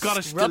dangerous. They've got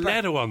a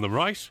stiletto on them,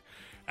 right?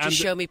 Just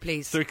show me,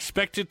 please. They're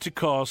expected to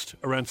cost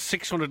around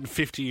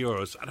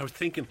 €650. And I was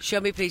thinking...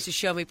 Show me, please. Just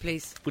show me,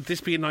 please. Would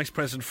this be a nice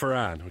present for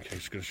Anne? Okay,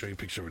 just going to show you a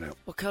picture of it now.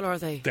 What colour are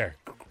they? There.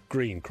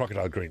 Green.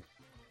 Crocodile green.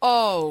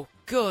 Oh,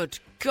 good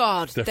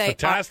God. They're they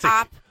fantastic.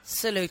 are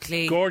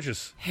absolutely...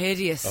 gorgeous.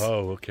 Hideous.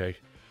 Oh, okay.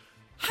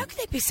 How can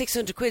they be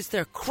 600 quid?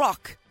 They're a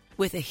croc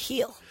with a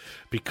heel.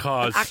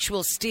 Because... An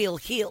actual steel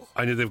heel.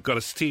 I know they've got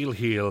a steel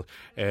heel.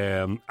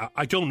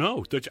 I don't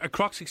know. A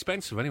Croc's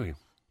expensive anyway.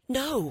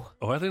 No.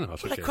 Oh, I think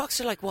not. Well, Okay. like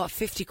Crocs are like, what,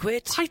 50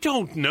 quid? I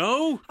don't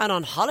know. And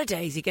on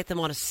holidays, you get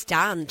them on a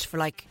stand for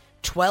like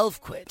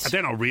 12 quid. And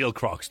they're not real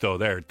Crocs, though.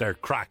 They're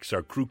cracks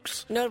or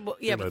crooks. No, but,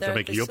 yeah, but they're they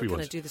making still yuppie kind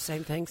ones. of do the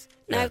same things.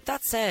 Yeah. Now,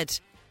 that said,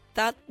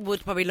 that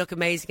would probably look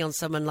amazing on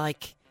someone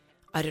like,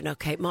 I don't know,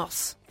 Kate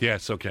Moss.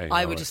 Yes, okay.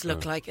 I all would right, just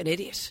look like an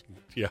idiot.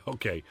 Yeah,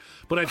 okay.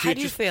 But How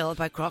do you feel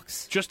about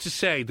Crocs? Just to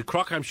say, the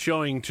Croc I'm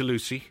showing to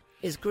Lucy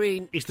is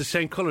green. Is the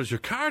same colour as your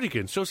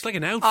cardigan, so it's like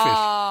an outfit.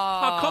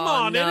 Oh, come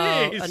on,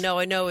 no. it is. No,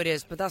 I know it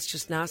is, but that's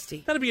just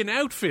nasty. That'd be an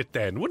outfit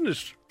then, wouldn't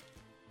it?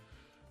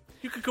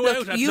 You could go Look,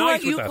 out at you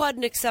night are with that. quite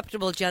an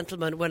acceptable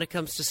gentleman when it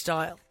comes to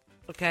style,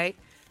 okay?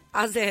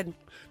 As in...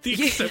 The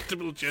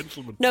acceptable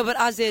gentleman. No, but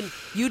as in,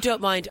 you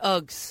don't mind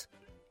Uggs.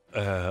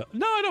 No,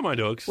 I don't mind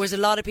Uggs. Whereas a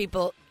lot of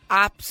people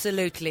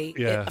absolutely,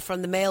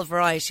 from the male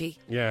variety,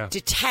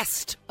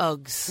 detest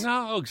Uggs.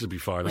 No, Uggs would be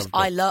fine.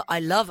 I love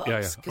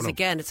Uggs, because Yeah.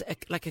 again, it's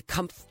like a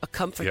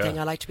comfort thing.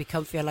 I like to be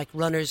comfy. I like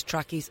runners,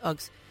 trackies,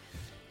 Uggs.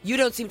 You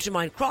don't seem to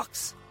mind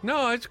Crocs.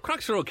 No,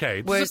 Crocs are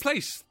okay.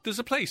 There's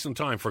a place and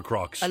time for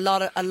Crocs. A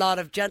lot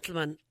of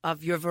gentlemen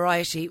of your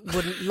variety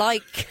wouldn't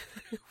like.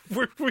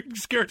 We're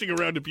skirting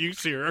around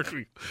abuse here, aren't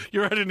we?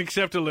 You're at an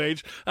acceptable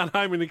age, and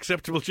I'm an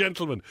acceptable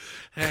gentleman.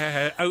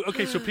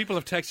 Okay, so people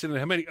have texted in.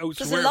 How many? Oh,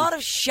 There's a lot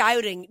of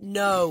shouting.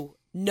 No,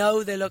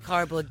 they look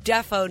horrible.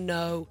 Defo,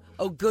 no.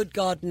 Oh, good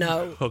God,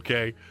 no.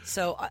 Okay.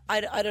 So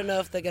I don't know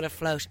if they're going to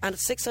float. And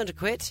it's 600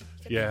 quid?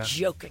 Yeah.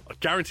 Joking. I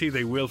guarantee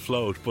they will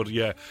float, but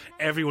yeah,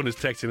 everyone is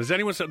texting. Has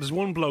anyone said? There's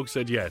one bloke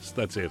said yes.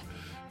 That's it.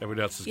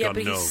 Everyone else has gone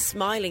but no. he's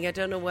smiling. I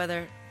don't know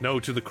whether... No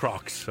to the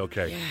Crocs.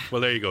 Okay. Yeah. Well,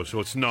 there you go. So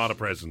it's not a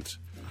present.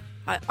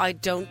 I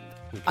don't...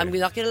 Okay. I'm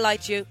not going to lie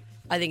to you.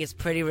 I think it's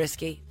pretty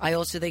risky. I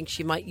also think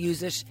she might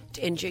use it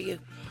to injure you.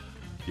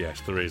 Yes,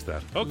 there is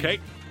that. Okay.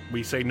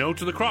 We say no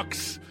to the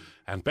Crocs.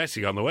 And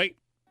Bessie on the way.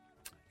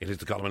 It is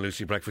the Colm and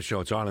Lucy Breakfast Show.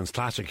 It's Ireland's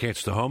classic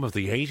hits, the home of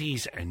the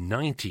 80s and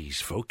 90s,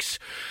 folks.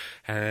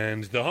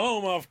 And the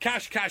home of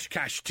cash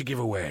to give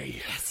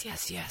away.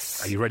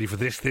 Yes. Are you ready for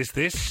this?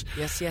 Yes.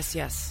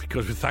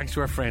 Because with thanks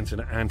to our friends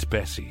in Aunt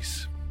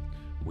Bessie's,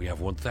 we have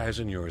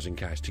 €1,000 in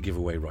cash to give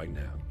away right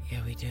now.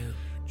 Yeah, we do.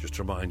 Just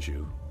to remind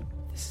you.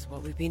 This is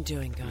what we've been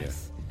doing,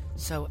 guys. Yeah.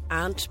 So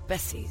Aunt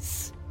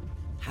Bessie's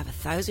have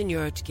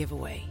 €1,000 to give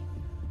away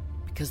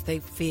because they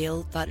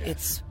feel that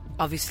it's...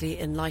 Obviously,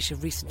 in light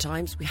of recent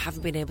times, we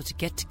haven't been able to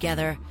get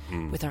together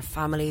with our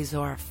families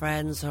or our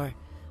friends or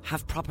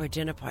have proper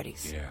dinner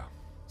parties. Yeah.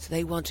 So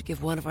they want to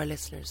give one of our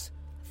listeners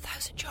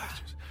 €1,000.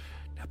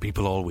 Now,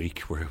 people all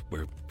week,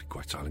 we're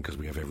quite silent because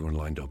we have everyone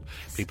lined up.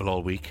 Yes. People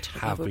all week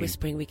have been...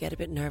 whispering, we get a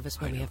bit nervous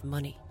when we have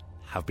money.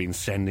 Have been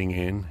sending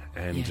in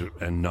and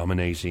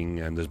nominating,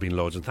 and there's been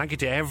loads. And thank you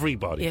to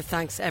everybody. Yeah,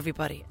 thanks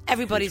everybody.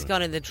 Everybody's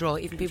gone in the draw.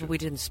 Even people we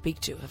didn't speak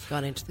to have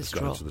gone into this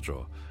draw. Gone into the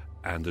draw.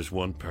 And there's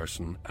one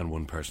person and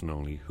one person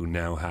only who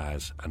now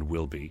has and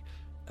will be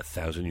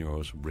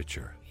 €1,000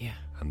 richer. Yeah.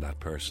 And that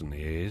person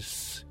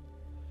is...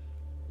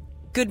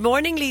 Good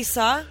morning,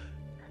 Lisa.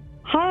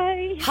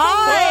 Hi.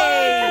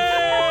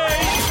 Hi.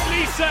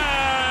 Lisa!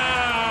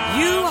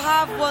 You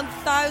have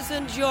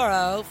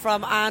 €1,000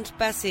 from Aunt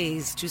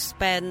Bessie's to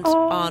spend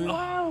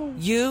on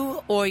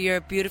you or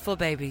your beautiful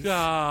babies.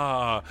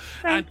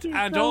 Thank you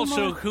and so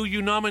also much. who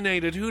you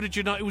nominated. Who did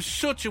you know? It was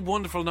such a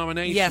wonderful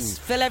nomination. Yes,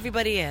 fill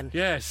everybody in.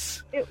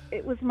 Yes.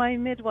 It was my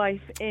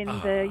midwife in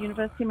the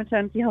University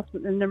Maternity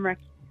Hospital in Limerick.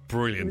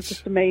 Brilliant. It was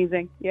just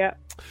amazing. Yeah.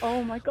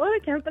 Oh my God, I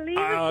can't believe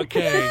it.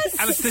 Okay. Yes.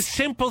 And it's the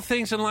simple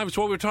things in life. It's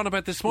what we were talking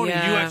about this morning.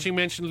 Yeah. You actually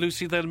mentioned,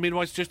 Lucy, that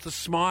midwives, just the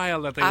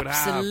smile that they would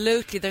have.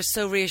 Absolutely. They're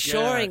so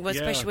reassuring,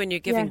 especially when you're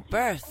giving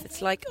birth.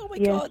 It's like, oh my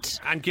God.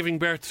 And giving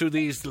birth through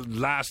these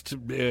last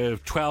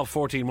 12,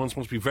 14 months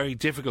must be very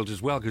difficult as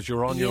well because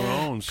you're on your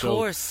own. So, of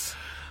course.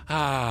 So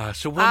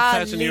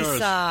 €1,000.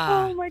 Lisa.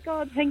 Oh my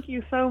God, thank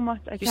you so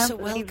much. I You're can't so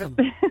believe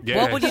welcome. it.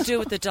 What would you do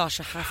with the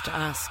dosh? I have to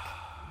ask.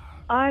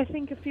 I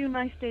think a few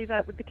nice days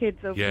out with the kids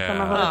over the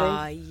summer Ah,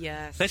 holidays.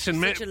 yes.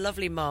 Listen, such a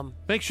lovely mum.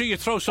 Make sure you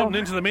throw something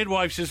into the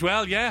midwives as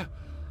well, yeah?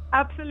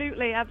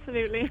 Absolutely.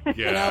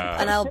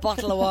 Yeah. An L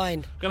bottle of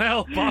wine. An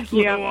L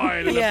bottle of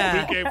wine and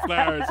a bouquet of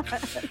flowers.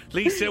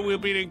 Lisa, we'll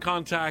be in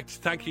contact.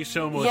 Thank you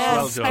so much. Yes,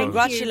 well done.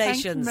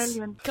 congratulations. Thanks a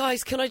million.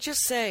 Guys, can I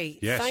just say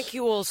thank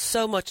you all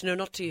so much. No,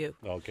 not to you.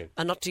 Okay.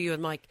 And not to you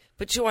and Mike,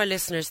 but to our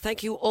listeners.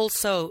 Thank you all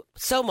so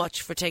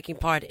much for taking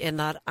part in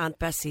that Aunt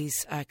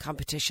Bessie's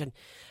competition.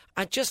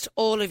 And just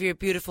all of your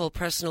beautiful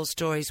personal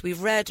stories.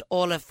 We've read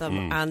all of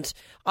them, and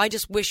I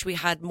just wish we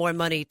had more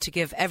money to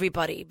give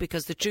everybody,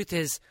 because the truth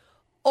is,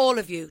 all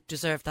of you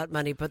deserve that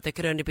money, but there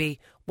could only be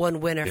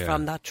one winner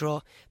from that draw.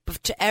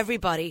 But to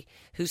everybody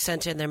who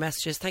sent in their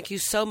messages, thank you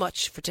so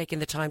much for taking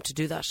the time to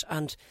do that.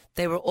 And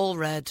they were all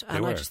read,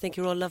 and I just think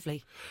you're all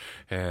lovely.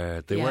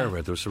 They were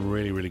read. There were some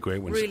really, really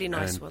great ones. Really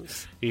nice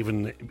ones.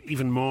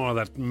 Even more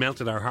that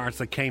melted our hearts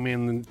that came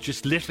in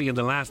just literally in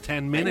the last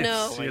 10 minutes.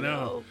 I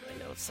know.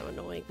 It's so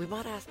annoying. We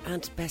might ask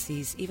Aunt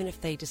Bessie's, even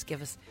if they just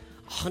give us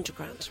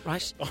 $100,000,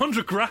 right?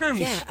 $100,000?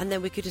 Yeah, and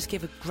then we could just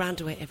give $1,000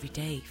 away every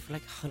day for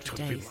like 100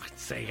 days. I'd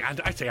say Aunt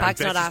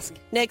Bags not ask.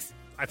 Next.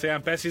 I'd say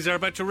Aunt Bessie's are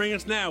about to ring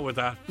us now with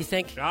that. You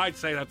think? I'd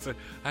say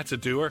that's a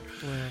doer.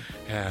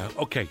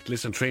 Okay,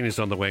 listen, Trina's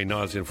on the way.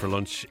 Niall's in for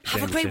lunch.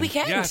 Have a great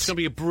weekend. Yeah, it's going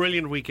to be a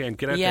brilliant weekend.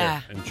 Get out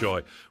there.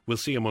 Enjoy. We'll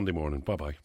see you Monday morning. Bye-bye.